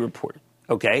 tonight they reported,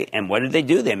 okay? And what did they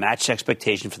do? They matched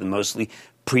expectation for the mostly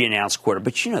pre-announced quarter.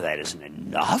 But you know that isn't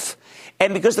enough.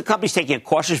 And because the company's taking a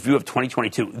cautious view of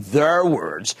 2022, their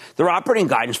words, their operating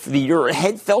guidance for the year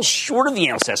ahead fell short of the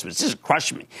analyst estimates. This is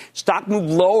crushing me. Stock moved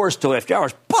lower still after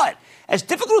hours. But as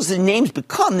difficult as the names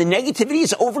become, the negativity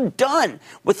is overdone.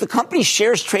 With the company's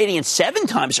shares trading at 7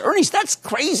 times earnings, that's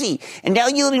crazy. And now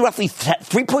yielding roughly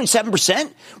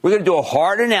 3.7%. We're going to do a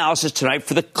hard analysis tonight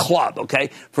for the club, okay?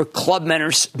 For club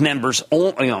members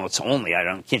only. You know, it's only.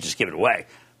 Can't just give it away.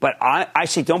 But I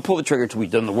say don't pull the trigger until we've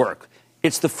done the work.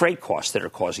 It's the freight costs that are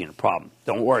causing a problem.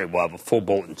 Don't worry, we'll have a full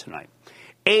bulletin tonight.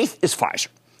 8th is Pfizer.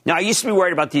 Now, I used to be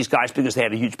worried about these guys because they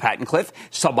had a huge patent cliff,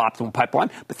 suboptimal pipeline.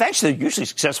 But thanks to their hugely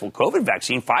successful COVID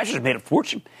vaccine, Pfizer's made a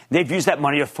fortune. They've used that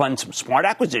money to fund some smart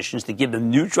acquisitions to give them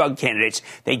new drug candidates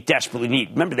they desperately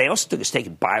need. Remember, they also took a stake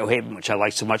in Biohaven, which I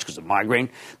like so much because of migraine.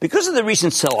 Because of the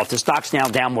recent sell-off, the stock's now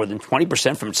down more than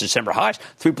 20% from its December highs,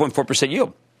 3.4%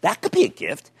 yield. That could be a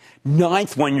gift.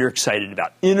 9th one you're excited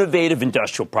about, Innovative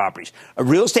Industrial Properties. A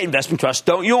real estate investment trust,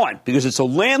 don't yawn, because it's a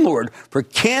landlord for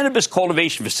cannabis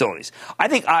cultivation facilities. I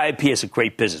think IIP is a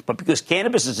great business, but because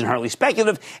cannabis is inherently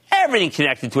speculative, everything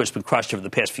connected to it has been crushed over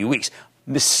the past few weeks.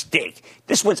 Mistake.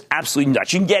 This one's absolutely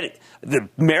nuts. You can get it. The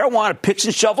marijuana picks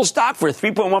and shovel stock for a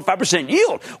 3.15%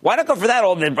 yield. Why not go for that?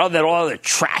 All the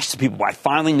trash that people buy.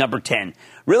 Finally, number 10.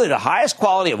 Really, the highest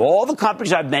quality of all the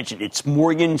companies I've mentioned, it's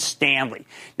Morgan Stanley.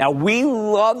 Now, we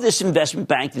love this investment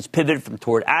bank that's pivoted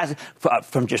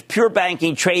from just pure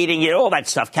banking, trading, all that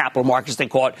stuff, capital markets, they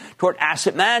call it, toward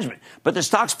asset management. But the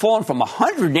stock's fallen from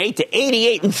 108 to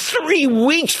 88 in 3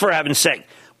 weeks, for heaven's sake.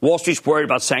 Wall Street's worried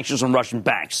about sanctions on Russian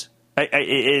banks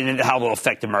and how they'll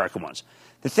affect American ones.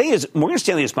 The thing is, Morgan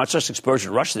Stanley has much less exposure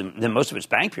to Russia than most of its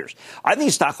bank peers. I think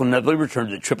the stock will never return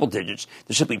to the triple digits.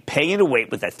 They're simply paying it away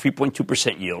with that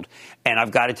 3.2% yield. And I've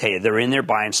got to tell you, they're in there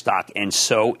buying stock, and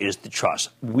so is the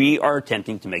trust. We are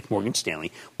attempting to make Morgan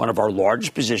Stanley one of our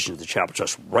largest positions, the Chapel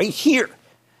Trust, right here,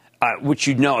 which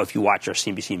you know if you watch our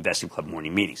CNBC Investing Club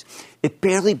morning meetings. It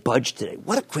barely budged today.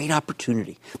 What a great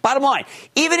opportunity. Bottom line,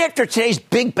 even after today's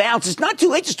big bounce, it's not too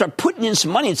late to start putting in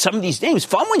some money in some of these names.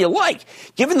 Fun when you like.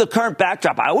 Given the current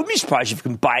backdrop, I wouldn't be surprised if you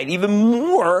can buy it even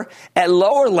more at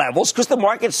lower levels because the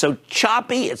market's so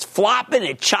choppy, it's flopping,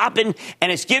 it's chopping,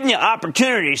 and it's giving you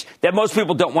opportunities that most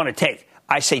people don't want to take.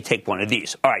 I say take one of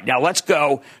these. All right, now let's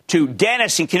go to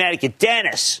Dennis in Connecticut.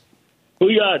 Dennis.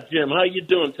 Booyah, Jim. How you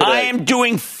doing today? I am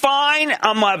doing fine.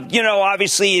 I'm,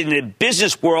 obviously in the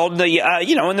business world, in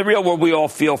the real world, we all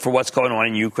feel for what's going on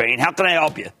in Ukraine. How can I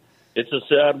help you? It's a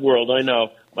sad world, I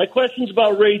know. My question's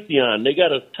about Raytheon. They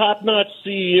got a top-notch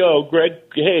CEO, Greg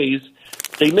Hayes.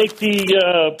 They make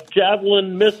the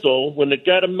Javelin missile. When it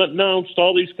got announced,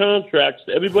 all these contracts,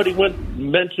 everybody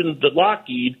mentioned the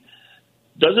Lockheed.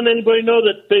 Doesn't anybody know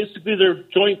that basically they're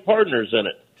joint partners in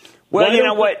it? Well, you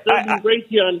know what?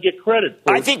 Raytheon get credit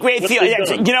for I think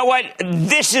Raytheon, you know what?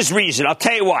 This is reason. I'll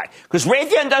tell you why. Because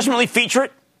Raytheon doesn't really feature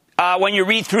it when you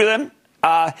read through them.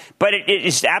 But it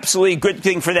is absolutely a good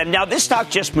thing for them. Now, this stock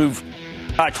just moved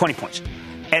 20 points.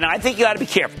 And I think you got to be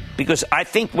careful. Because I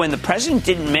think when the president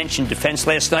didn't mention defense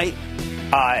last night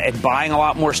and buying a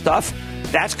lot more stuff,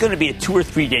 that's going to be a 2 or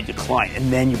 3 day decline. And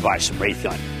then you buy some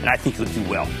Raytheon. And I think you'll do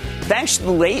well. Thanks to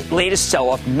the latest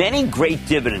sell-off, many great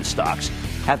dividend stocks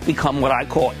have become what I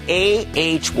call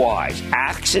AHYs,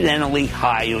 accidentally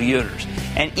high yielders.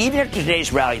 And even after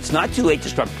today's rally, it's not too late to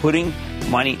start putting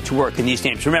money to work in these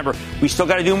names. Remember, we still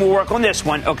got to do more work on this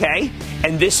one, okay?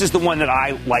 And this is the one that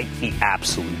I like the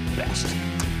absolute best.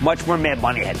 Much more Mad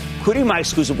Money ahead, including my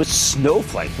exclusive with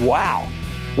Snowflake. Wow.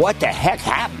 What the heck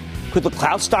happened? Could the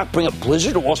cloud stock bring a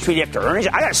blizzard to Wall Street after earnings?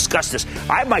 I got to discuss this.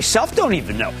 I myself don't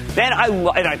even know. Then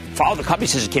I follow the company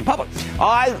since it came public.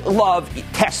 I love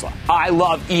Tesla. I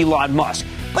love Elon Musk.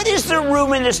 But is there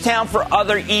room in this town for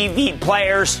other EV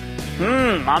players?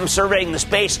 I'm surveying the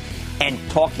space and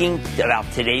talking about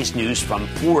today's news from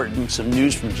Ford and some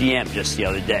news from GM just the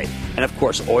other day. And, of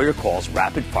course, all your calls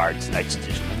rapid fire tonight's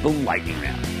edition of the Lightning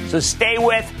Round. So stay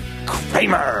with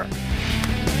Cramer.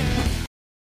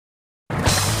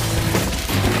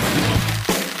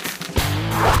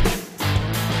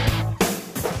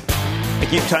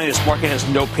 I keep telling you, this market has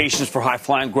no patience for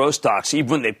high-flying growth stocks, even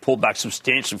when they pulled back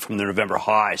substantially from their November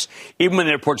highs. Even when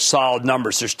they report solid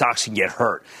numbers, their stocks can get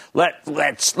hurt.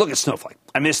 Let's look at Snowflake.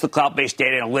 I miss the cloud-based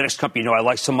data analytics company I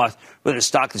like so much with a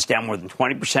stock that's down more than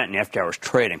 20% in after-hours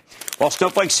trading. While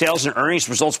Snowflake's sales and earnings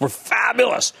results were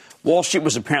fabulous, Wall Street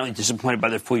was apparently disappointed by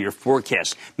their full-year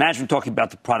forecast. Management talking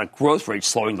about the product growth rate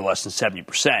slowing to less than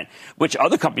 70%, which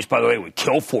other companies, by the way, would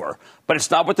kill for. But it's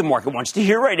not what the market wants to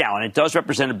hear right now, and it does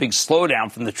represent a big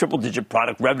slowdown from the triple-digit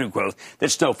product revenue growth that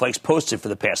Snowflake's posted for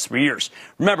the past 3 years.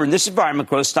 Remember, in this environment,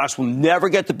 growth stocks will never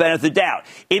get the benefit of the doubt,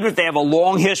 even if they have a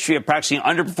long history of practicing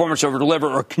underperformance over deliver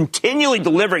or continually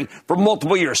delivering for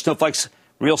multiple years. Snowflake's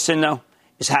real sin, though,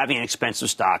 is having an expensive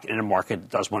stock in a market that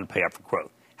does want to pay up for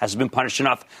growth. Has it been punished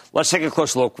enough? Let's take a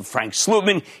closer look with Frank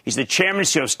Slootman. He's the chairman and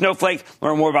CEO of Snowflake.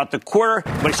 Learn more about the quarter,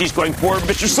 what he sees going forward.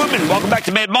 Mr. Slootman, welcome back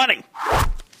to Mad Money.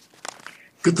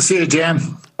 Good to see you, Jam.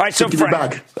 All right, so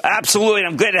Frank, absolutely,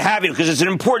 I'm glad to have you because it's an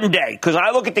important day because I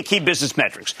look at the key business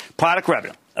metrics. Product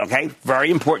revenue, okay,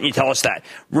 very important, you tell us that.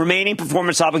 Remaining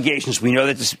performance obligations, we know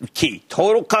that this is key.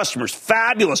 Total customers,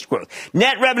 fabulous growth.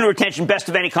 Net revenue retention, best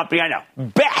of any company I know.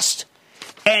 Best.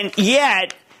 And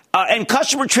yet, and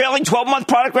customer trailing 12-month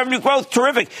product revenue growth,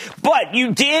 terrific. But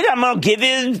you did, I'm going to give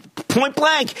you point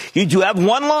blank, you do have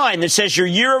one line that says your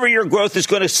year-over-year growth is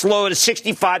going to slow to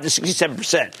 65 to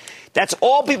 67%. That's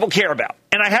all people care about.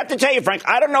 And I have to tell you, Frank,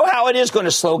 I don't know how it is going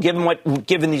to slow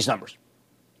given these numbers.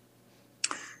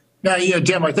 Now,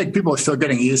 Jim, I think people are still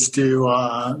getting used to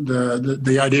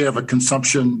the idea of a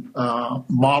consumption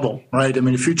model, right? I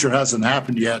mean, the future hasn't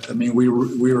happened yet. I mean, we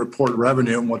report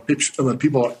revenue and what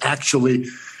people are actually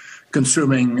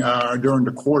consuming during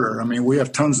the quarter. I mean, we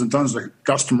have tons and tons of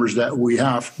customers that we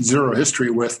have zero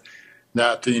history with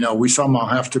that, we somehow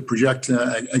have to project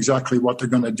exactly what they're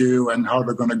going to do and how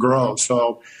they're going to grow.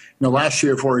 So, last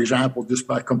year, for example, just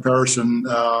by comparison,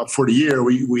 for the year,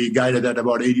 we guided at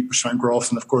about 80% growth.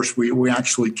 And of course, we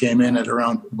actually came in at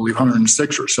around, I believe,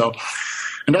 106 or so.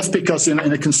 And that's because in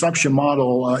a consumption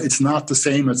model, it's not the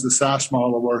same as the SaaS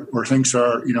model where things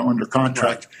are, under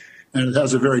contract. Right. And it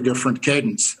has a very different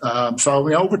cadence.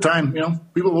 So, over time,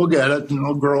 people will get it and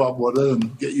they'll grow up with it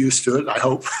and get used to it, I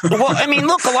hope. Well, I mean,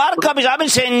 look, a lot of companies, I've been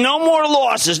saying no more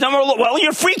losses, Well,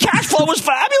 your free cash flow was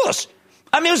fabulous.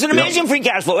 I mean, it was an amazing free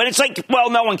cash flow. And it's like, well,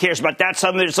 no one cares about that.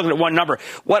 Suddenly they're just looking at one number.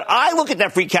 What I look at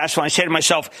that free cash flow, I say to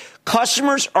myself,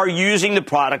 customers are using the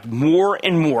product more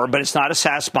and more, but it's not a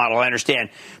SaaS model, I understand.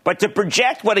 But to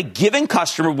project what a given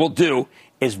customer will do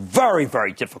is very,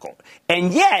 very difficult.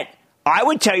 And yet, I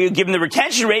would tell you, given the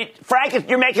retention rate, Frank,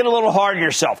 you're making it a little hard on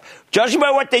yourself. Judging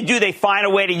by what they do, they find a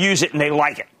way to use it and they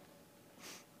like it.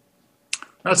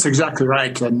 That's exactly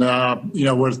right. And, I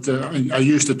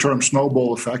use the term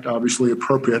snowball effect, obviously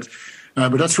appropriate.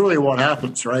 But that's really what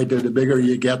happens, right? The bigger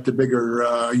you get, the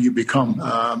bigger you become.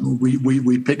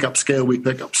 We pick up scale, we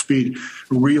pick up speed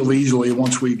real easily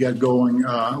once we get going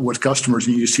with customers.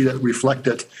 And you see that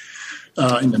reflected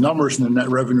in the numbers and the net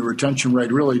revenue retention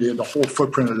rate. Really, the whole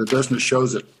footprint of the business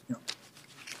shows it.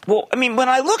 Well, I mean, when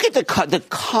I look at the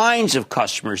kinds of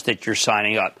customers that you're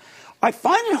signing up, I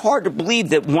find it hard to believe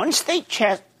that once they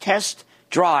test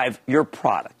drive your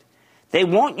product, they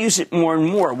won't use it more and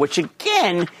more, which,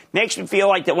 again, makes me feel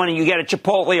like that when you get a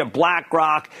Chipotle, a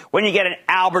BlackRock, when you get an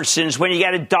Albertsons, when you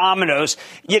get a Domino's,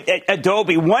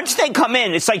 Adobe, once they come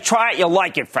in, it's like, try it, you'll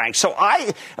like it, Frank. So,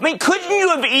 I mean, couldn't you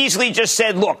have easily just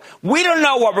said, look, we don't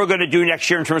know what we're going to do next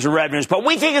year in terms of revenues, but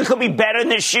we think it could be better than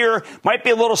this year, might be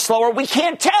a little slower. We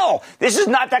can't tell. This is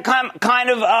not that kind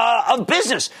of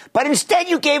business. But instead,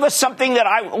 you gave us something that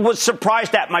I was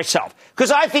surprised at myself,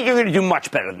 because I think you're going to do much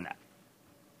better than that.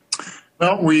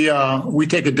 Well, we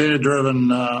take a data-driven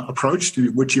approach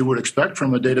to which you would expect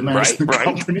from a data management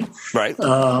company. Right.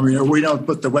 We don't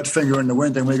put the wet finger in the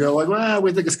wind and we go like, well,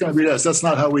 we think it's going to be this. That's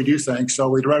not how we do things. So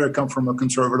we'd rather come from a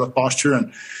conservative posture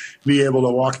and be able to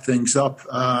walk things up.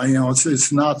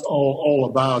 It's not all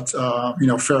about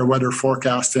fair weather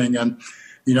forecasting and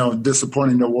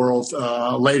disappointing the world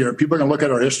later. People are going to look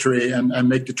at our history and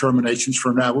make determinations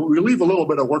from that. We leave a little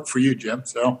bit of work for you, Jim.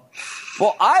 So.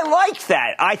 Well, I like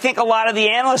that. I think a lot of the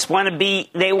analysts want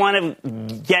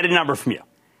to get a number from you.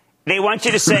 They want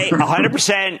you to say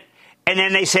 100%, and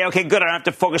then they say, okay, good, I don't have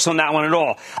to focus on that one at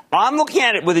all. I'm looking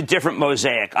at it with a different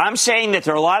mosaic. I'm saying that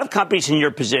there are a lot of companies in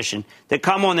your position that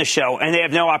come on the show, and they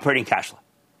have no operating cash flow.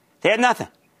 They have nothing.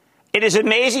 It is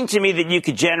amazing to me that you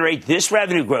could generate this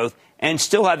revenue growth and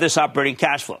still have this operating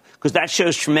cash flow, because that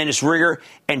shows tremendous rigor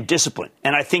and discipline.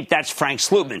 And I think that's Frank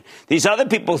Slootman. These other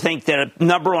people think that a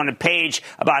number on a page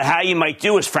about how you might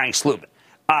do is Frank Slootman.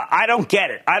 I don't get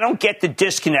it. I don't get the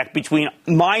disconnect between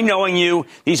my knowing you,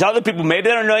 these other people, maybe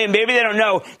they don't know you, maybe they don't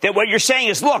know that what you're saying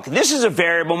is, look, this is a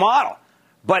variable model.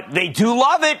 But they do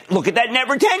love it. Look at that net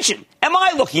retention. Am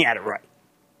I looking at it right?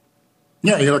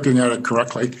 Yeah, you're looking at it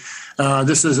correctly.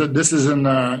 This is an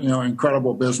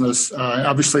incredible business.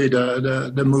 Obviously,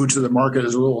 the moods of the market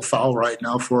is a little foul right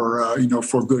now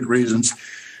for good reasons.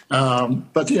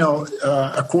 But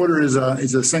a quarter is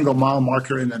a single mile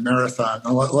marker in a marathon.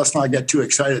 Let's not get too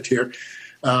excited here.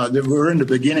 We're in the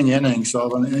beginning innings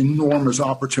of an enormous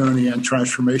opportunity and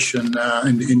transformation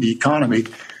in the economy,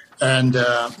 and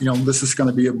this is going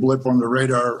to be a blip on the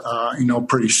radar,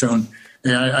 pretty soon.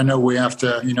 And I know we have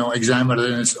to, examine it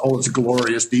in all its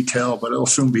glorious detail, but it'll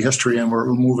soon be history, and we're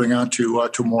moving on to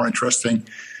more interesting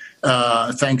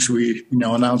things. We,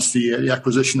 announced the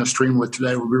acquisition of Streamlit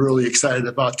today. We'll be really excited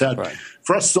about that. Right.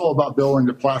 For us, it's all about building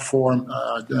the platform,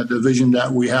 the vision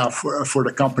that we have for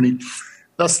the company.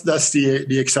 That's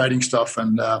the exciting stuff,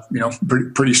 and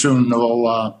pretty soon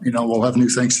we'll have new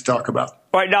things to talk about.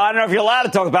 All right, now I don't know if you're allowed to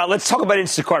talk about it. Let's talk about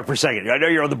Instacart for a second. I know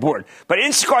you're on the board, but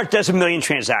Instacart does 1 million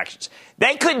transactions.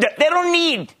 They don't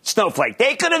need Snowflake.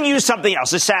 They could have used something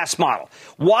else, a SaaS model.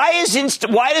 Why does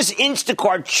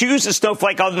Instacart choose a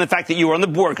Snowflake other than the fact that you were on the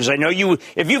board? Because I know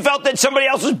if you felt that somebody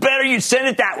else was better, you'd send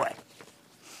it that way.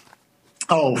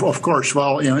 Oh, of course.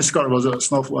 Well, Instacart was a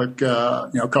Snowflake,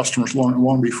 customers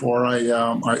long before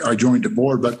I joined the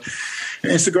board. But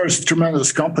Instacart is a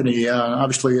tremendous company.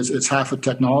 Obviously, it's half a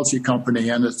technology company,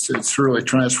 and it's really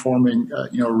transforming,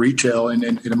 retail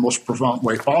in the most profound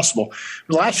way possible.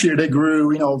 Last year, they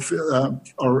grew,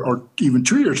 or even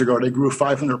 2 years ago, they grew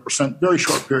 500%, very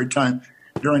short period of time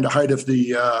during the height of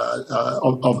the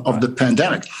of the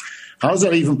pandemic. How is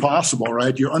that even possible,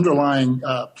 right? Your underlying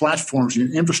platforms, your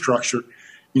infrastructure,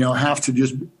 have to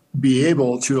just be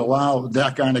able to allow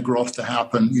that kind of growth to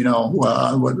happen,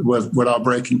 without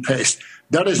breaking pace.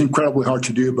 That is incredibly hard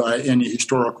to do by any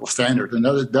historical standard, and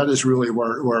that is really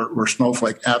where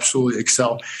Snowflake absolutely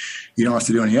excel. You don't have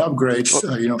to do any upgrades.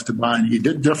 You don't have to buy any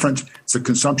different. It's a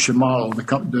consumption model.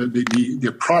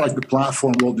 The product, the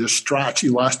platform will just stretch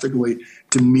elastically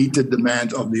to meet the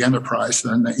demand of the enterprise,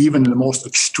 and even in the most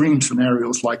extreme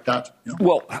scenarios like that.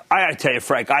 Well, I got to tell you,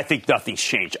 Frank, I think nothing's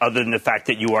changed other than the fact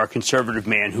that you are a conservative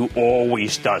man who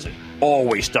always does it.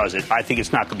 Always does it. I think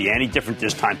it's not going to be any different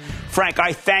this time. Frank,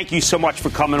 I thank you so much for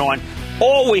coming on.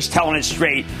 Always telling it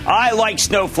straight. I like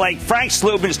Snowflake. Frank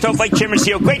Slootman, Snowflake Chairman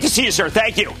CEO. Great to see you, sir.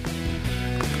 Thank you.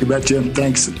 You bet, Jim.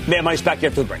 Thanks. Man, Money's back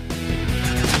there for the break.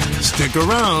 Stick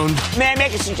around. May I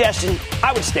make a suggestion?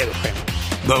 I would stay with Kramer.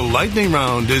 The lightning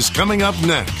round is coming up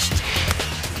next.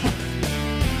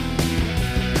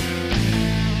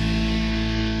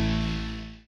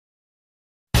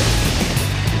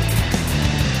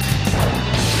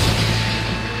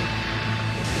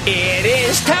 It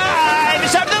is time.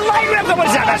 It's time for the lightning round.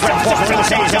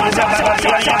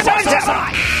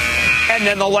 And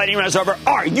then the lightning round is over.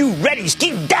 Are you ready?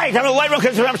 Steve Daddy, time for the lightning round.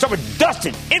 I'm starting with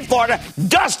Dustin in Florida.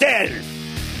 Dustin!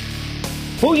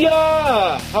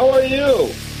 Booyah! How are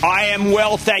you? I am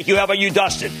well, thank you. How about you,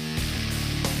 Dustin?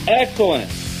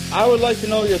 Excellent. I would like to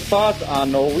know your thoughts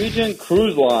on Norwegian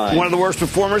Cruise Line. One of the worst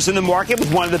performers in the market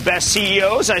with one of the best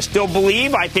CEOs, I still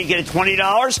believe. I think at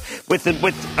 $20 with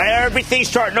everything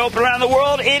starting to open around the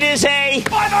world, it is a...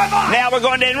 Now we're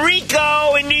going to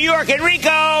Enrico in New York.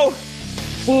 Enrico!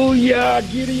 Booyah!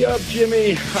 Giddy up,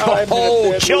 Jimmy.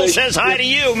 Chill says hi to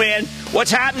you, man. What's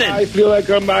happening? I feel like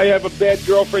I have a bad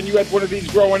girlfriend. You had one of these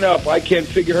growing up. I can't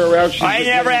figure her out. I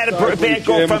never had a bad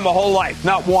girlfriend my whole life.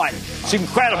 Not one. It's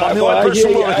incredible. I'm the only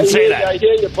person who can say that. I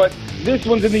hear you, but this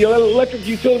one's in the electric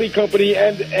utility company,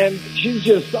 and she's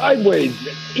just sideways.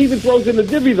 Even throws in the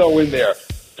divvy, though, in there.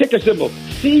 Ticker symbol,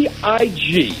 CIG.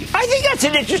 I think that's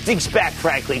an interesting spec,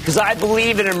 frankly, because I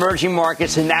believe in emerging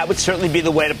markets, and that would certainly be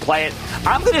the way to play it.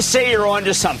 I'm going to say you're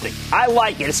onto something. I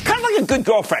like it. It's kind of like a good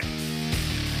girlfriend.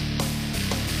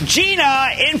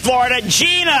 Gina in Florida.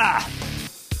 Gina.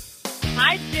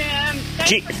 Hi, Jim.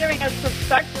 Thanks for giving us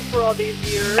perspective for all these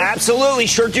years. Absolutely.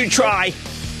 Sure do try.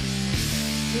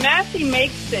 Massey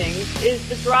makes things. Is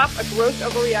the drop a gross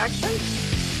overreaction?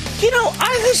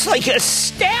 I was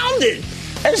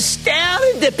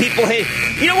astounded that people hate.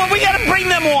 You know what? We got to bring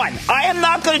them on. I am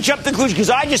not going to jump the conclusion because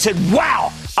I just said,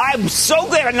 wow. I'm so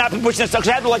glad I've not been pushing this stuff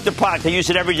because I have to like their product. I use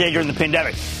it every day during the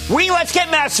pandemic. Let's get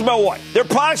Massimo on. Their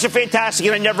products are fantastic,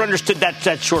 and I never understood that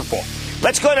shortfall.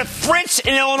 Let's go to Fritz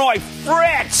in Illinois.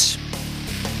 Fritz!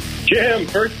 Jim,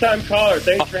 first-time caller.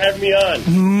 Thanks for having me on.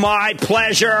 My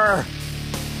pleasure.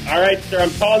 All right, sir.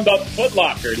 I'm calling about Foot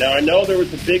Locker. Now, I know there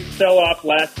was a big sell-off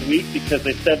last week because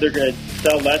they said they're going to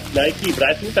sell less Nike, but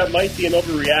I think that might be an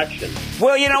overreaction.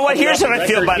 Well, you know what? Here's what I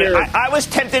feel about it. I was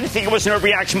tempted to think it was an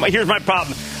overreaction, but here's my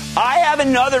problem. I have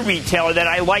another retailer that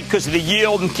I like because of the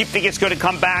yield and keep thinking it's going to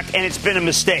come back, and it's been a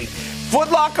mistake. Foot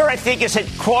Locker, I think, is at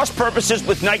cross purposes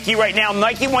with Nike right now.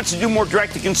 Nike wants to do more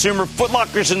direct-to-consumer. Foot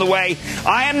Locker's in the way.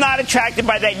 I am not attracted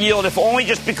by that yield, if only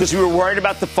just because we were worried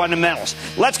about the fundamentals.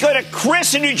 Let's go to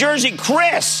Chris in New Jersey.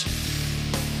 Chris.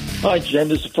 Hi, Jim.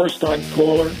 This is the first-time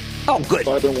caller. Oh, good.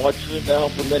 I've been watching it now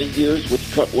for many years with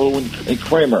Kudlow and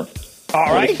Kramer.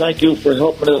 All right. Thank you for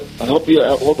helping you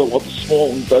out with the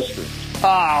small investors.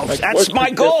 Oh, that's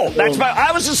my goal.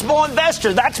 I was a small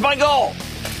investor. That's my goal.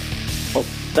 Well,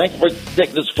 thank you for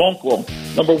taking this phone call.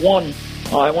 Number one,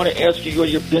 I want to ask you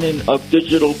your opinion of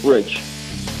Digital Bridge.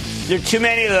 There are too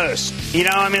many of those. I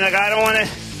don't want to,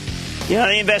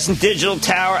 they invest in Digital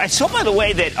Tower. I saw, by the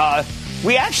way, that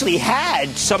we actually had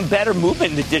some better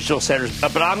movement in the digital centers,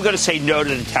 but I'm going to say no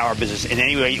to the tower business in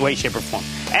any way, shape, or form.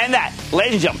 And that,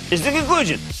 ladies and gentlemen, is the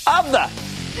conclusion of the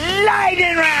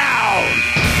Lightning Round.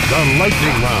 The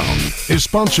Lightning Round is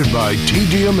sponsored by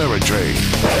TD Ameritrade.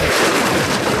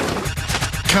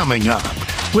 Coming up,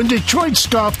 when Detroit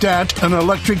scoffed at an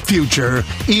electric future,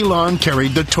 Elon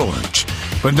carried the torch.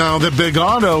 But now that Big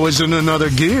Auto is in another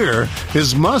gear,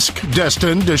 is Musk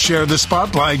destined to share the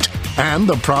spotlight and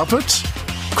the profits?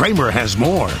 Kramer has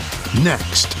more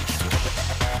next.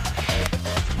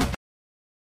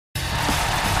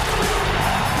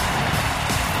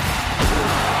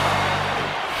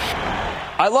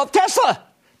 I love Tesla.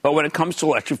 But when it comes to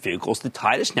electric vehicles, the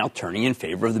tide is now turning in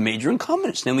favor of the major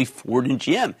incumbents, namely Ford and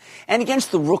GM, and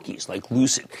against the rookies like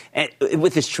Lucid, and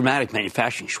with its dramatic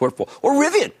manufacturing shortfall, or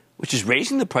Rivian, which is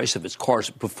raising the price of its cars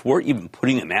before even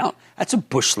putting them out. That's a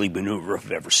Bush League maneuver if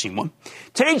I've ever seen one.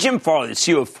 Today, Jim Farley, the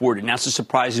CEO of Ford, announced a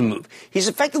surprising move. He's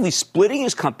effectively splitting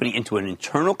his company into an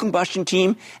internal combustion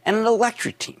team and an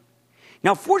electric team.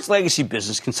 Now, Ford's legacy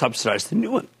business can subsidize the new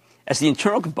one. As the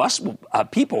internal combustible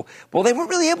people, well, they weren't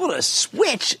really able to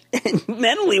switch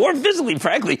mentally or physically,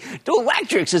 frankly, to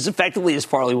electrics as effectively as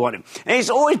Farley wanted. And he's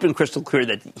always been crystal clear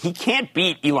that he can't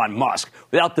beat Elon Musk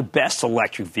without the best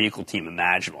electric vehicle team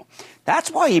imaginable. That's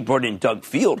why he brought in Doug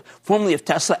Field, formerly of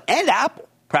Tesla and Apple,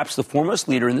 perhaps the foremost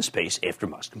leader in the space after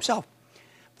Musk himself.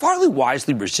 Farley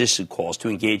wisely resisted calls to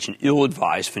engage in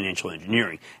ill-advised financial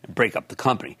engineering and break up the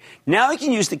company. Now he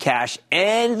can use the cash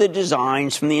and the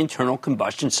designs from the internal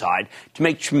combustion side to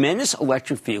make tremendous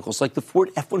electric vehicles like the Ford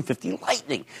F-150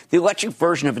 Lightning, the electric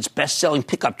version of its best-selling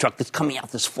pickup truck that's coming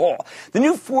out this fall. The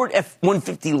new Ford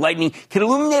F-150 Lightning can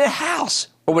illuminate a house,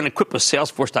 or when equipped with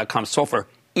Salesforce.com software,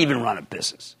 even run a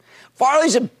business.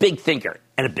 Farley's a big thinker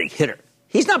and a big hitter.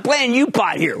 He's not playing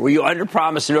U-Pot here, where you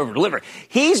underpromise and overdeliver.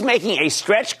 He's making a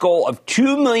stretch goal of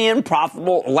 2 million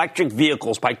profitable electric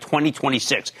vehicles by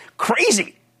 2026.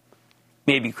 Crazy.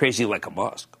 Maybe crazy like a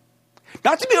Musk.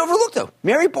 Not to be overlooked, though,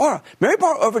 Mary Barra. Mary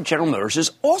Barra over at General Motors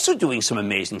is also doing some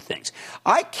amazing things.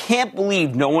 I can't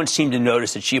believe no one seemed to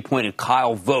notice that she appointed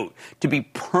Kyle Vogt to be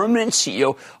permanent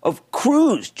CEO of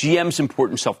Cruise, GM's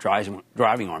important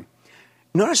self-driving arm.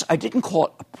 Notice I didn't call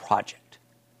it a project,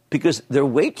 because they're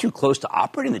way too close to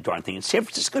operating the darn thing in San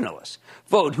Francisco, no less.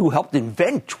 Vogt, who helped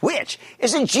invent Twitch,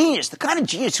 is a genius, the kind of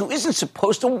genius who isn't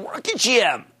supposed to work at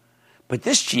GM. But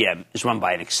this GM is run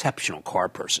by an exceptional car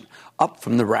person, up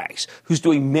from the ranks, who's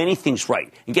doing many things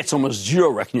right and gets almost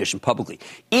zero recognition publicly,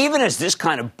 even as this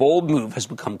kind of bold move has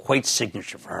become quite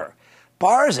signature for her.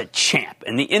 Barr is a champ,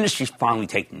 and the industry's finally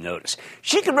taking notice.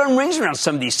 She could run rings around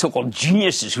some of these so-called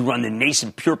geniuses who run the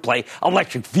nascent pure-play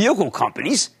electric vehicle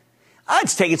companies.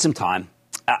 It's taken some time.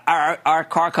 Our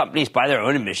car companies, by their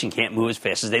own admission, can't move as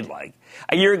fast as they'd like.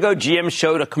 A year ago, GM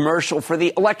showed a commercial for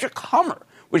the electric Hummer,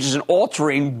 which is an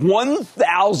all-terrain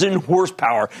 1,000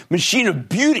 horsepower machine of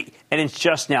beauty, and it's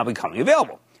just now becoming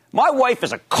available. My wife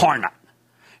is a car nut.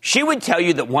 She would tell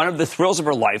you that one of the thrills of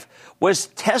her life was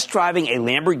test driving a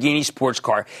Lamborghini sports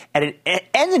car and an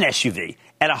SUV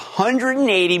at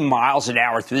 180 miles an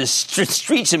hour through the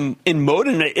streets in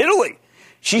Modena, Italy.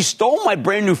 She stole my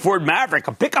brand-new Ford Maverick,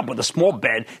 a pickup with a small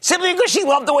bed, simply because she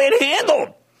loved the way it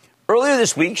handled. Earlier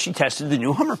this week, she tested the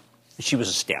new Hummer, and she was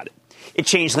astounded. It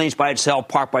changed lanes by itself,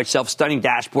 parked by itself, stunning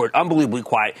dashboard, unbelievably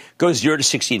quiet, goes 0 to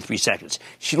 60 in 3 seconds.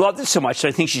 She loved it so much that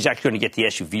I think she's actually going to get the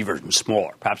SUV version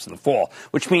smaller, perhaps in the fall,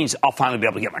 which means I'll finally be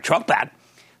able to get my truck back.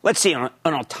 Let's see, an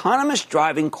autonomous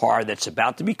driving car that's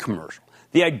about to be commercial.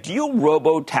 The ideal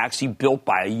robo-taxi built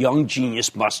by a young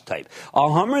genius Musk type.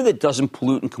 A Hummer that doesn't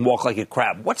pollute and can walk like a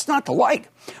crab. What's not to like?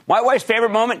 My wife's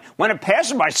favorite moment, when a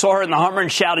passerby saw her in the Hummer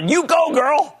and shouted, "You go,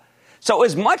 girl!" So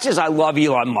as much as I love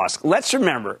Elon Musk, let's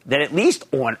remember that at least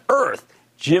on Earth,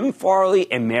 Jim Farley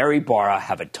and Mary Barra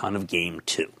have a ton of game,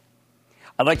 too.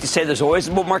 I'd like to say there's always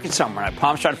a bull market somewhere, and I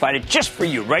promise I'll find it just for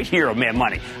you right here on Mad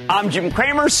Money. I'm Jim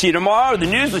Cramer. See you tomorrow. The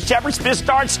news with Shepard Smith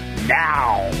starts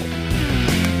now.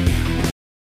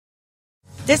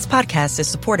 This podcast is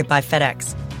supported by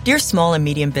FedEx. Dear small and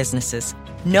medium businesses,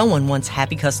 no one wants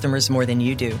happy customers more than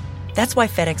you do. That's why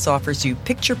FedEx offers you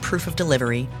picture proof of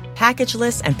delivery,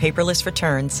 packageless and paperless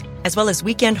returns, as well as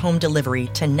weekend home delivery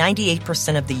to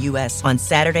 98% of the U.S. on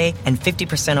Saturday and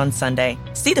 50% on Sunday.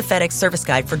 See the FedEx service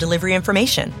guide for delivery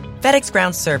information. FedEx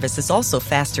Ground service is also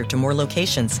faster to more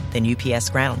locations than UPS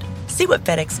Ground. See what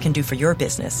FedEx can do for your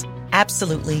business.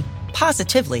 Absolutely,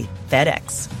 positively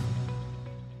FedEx.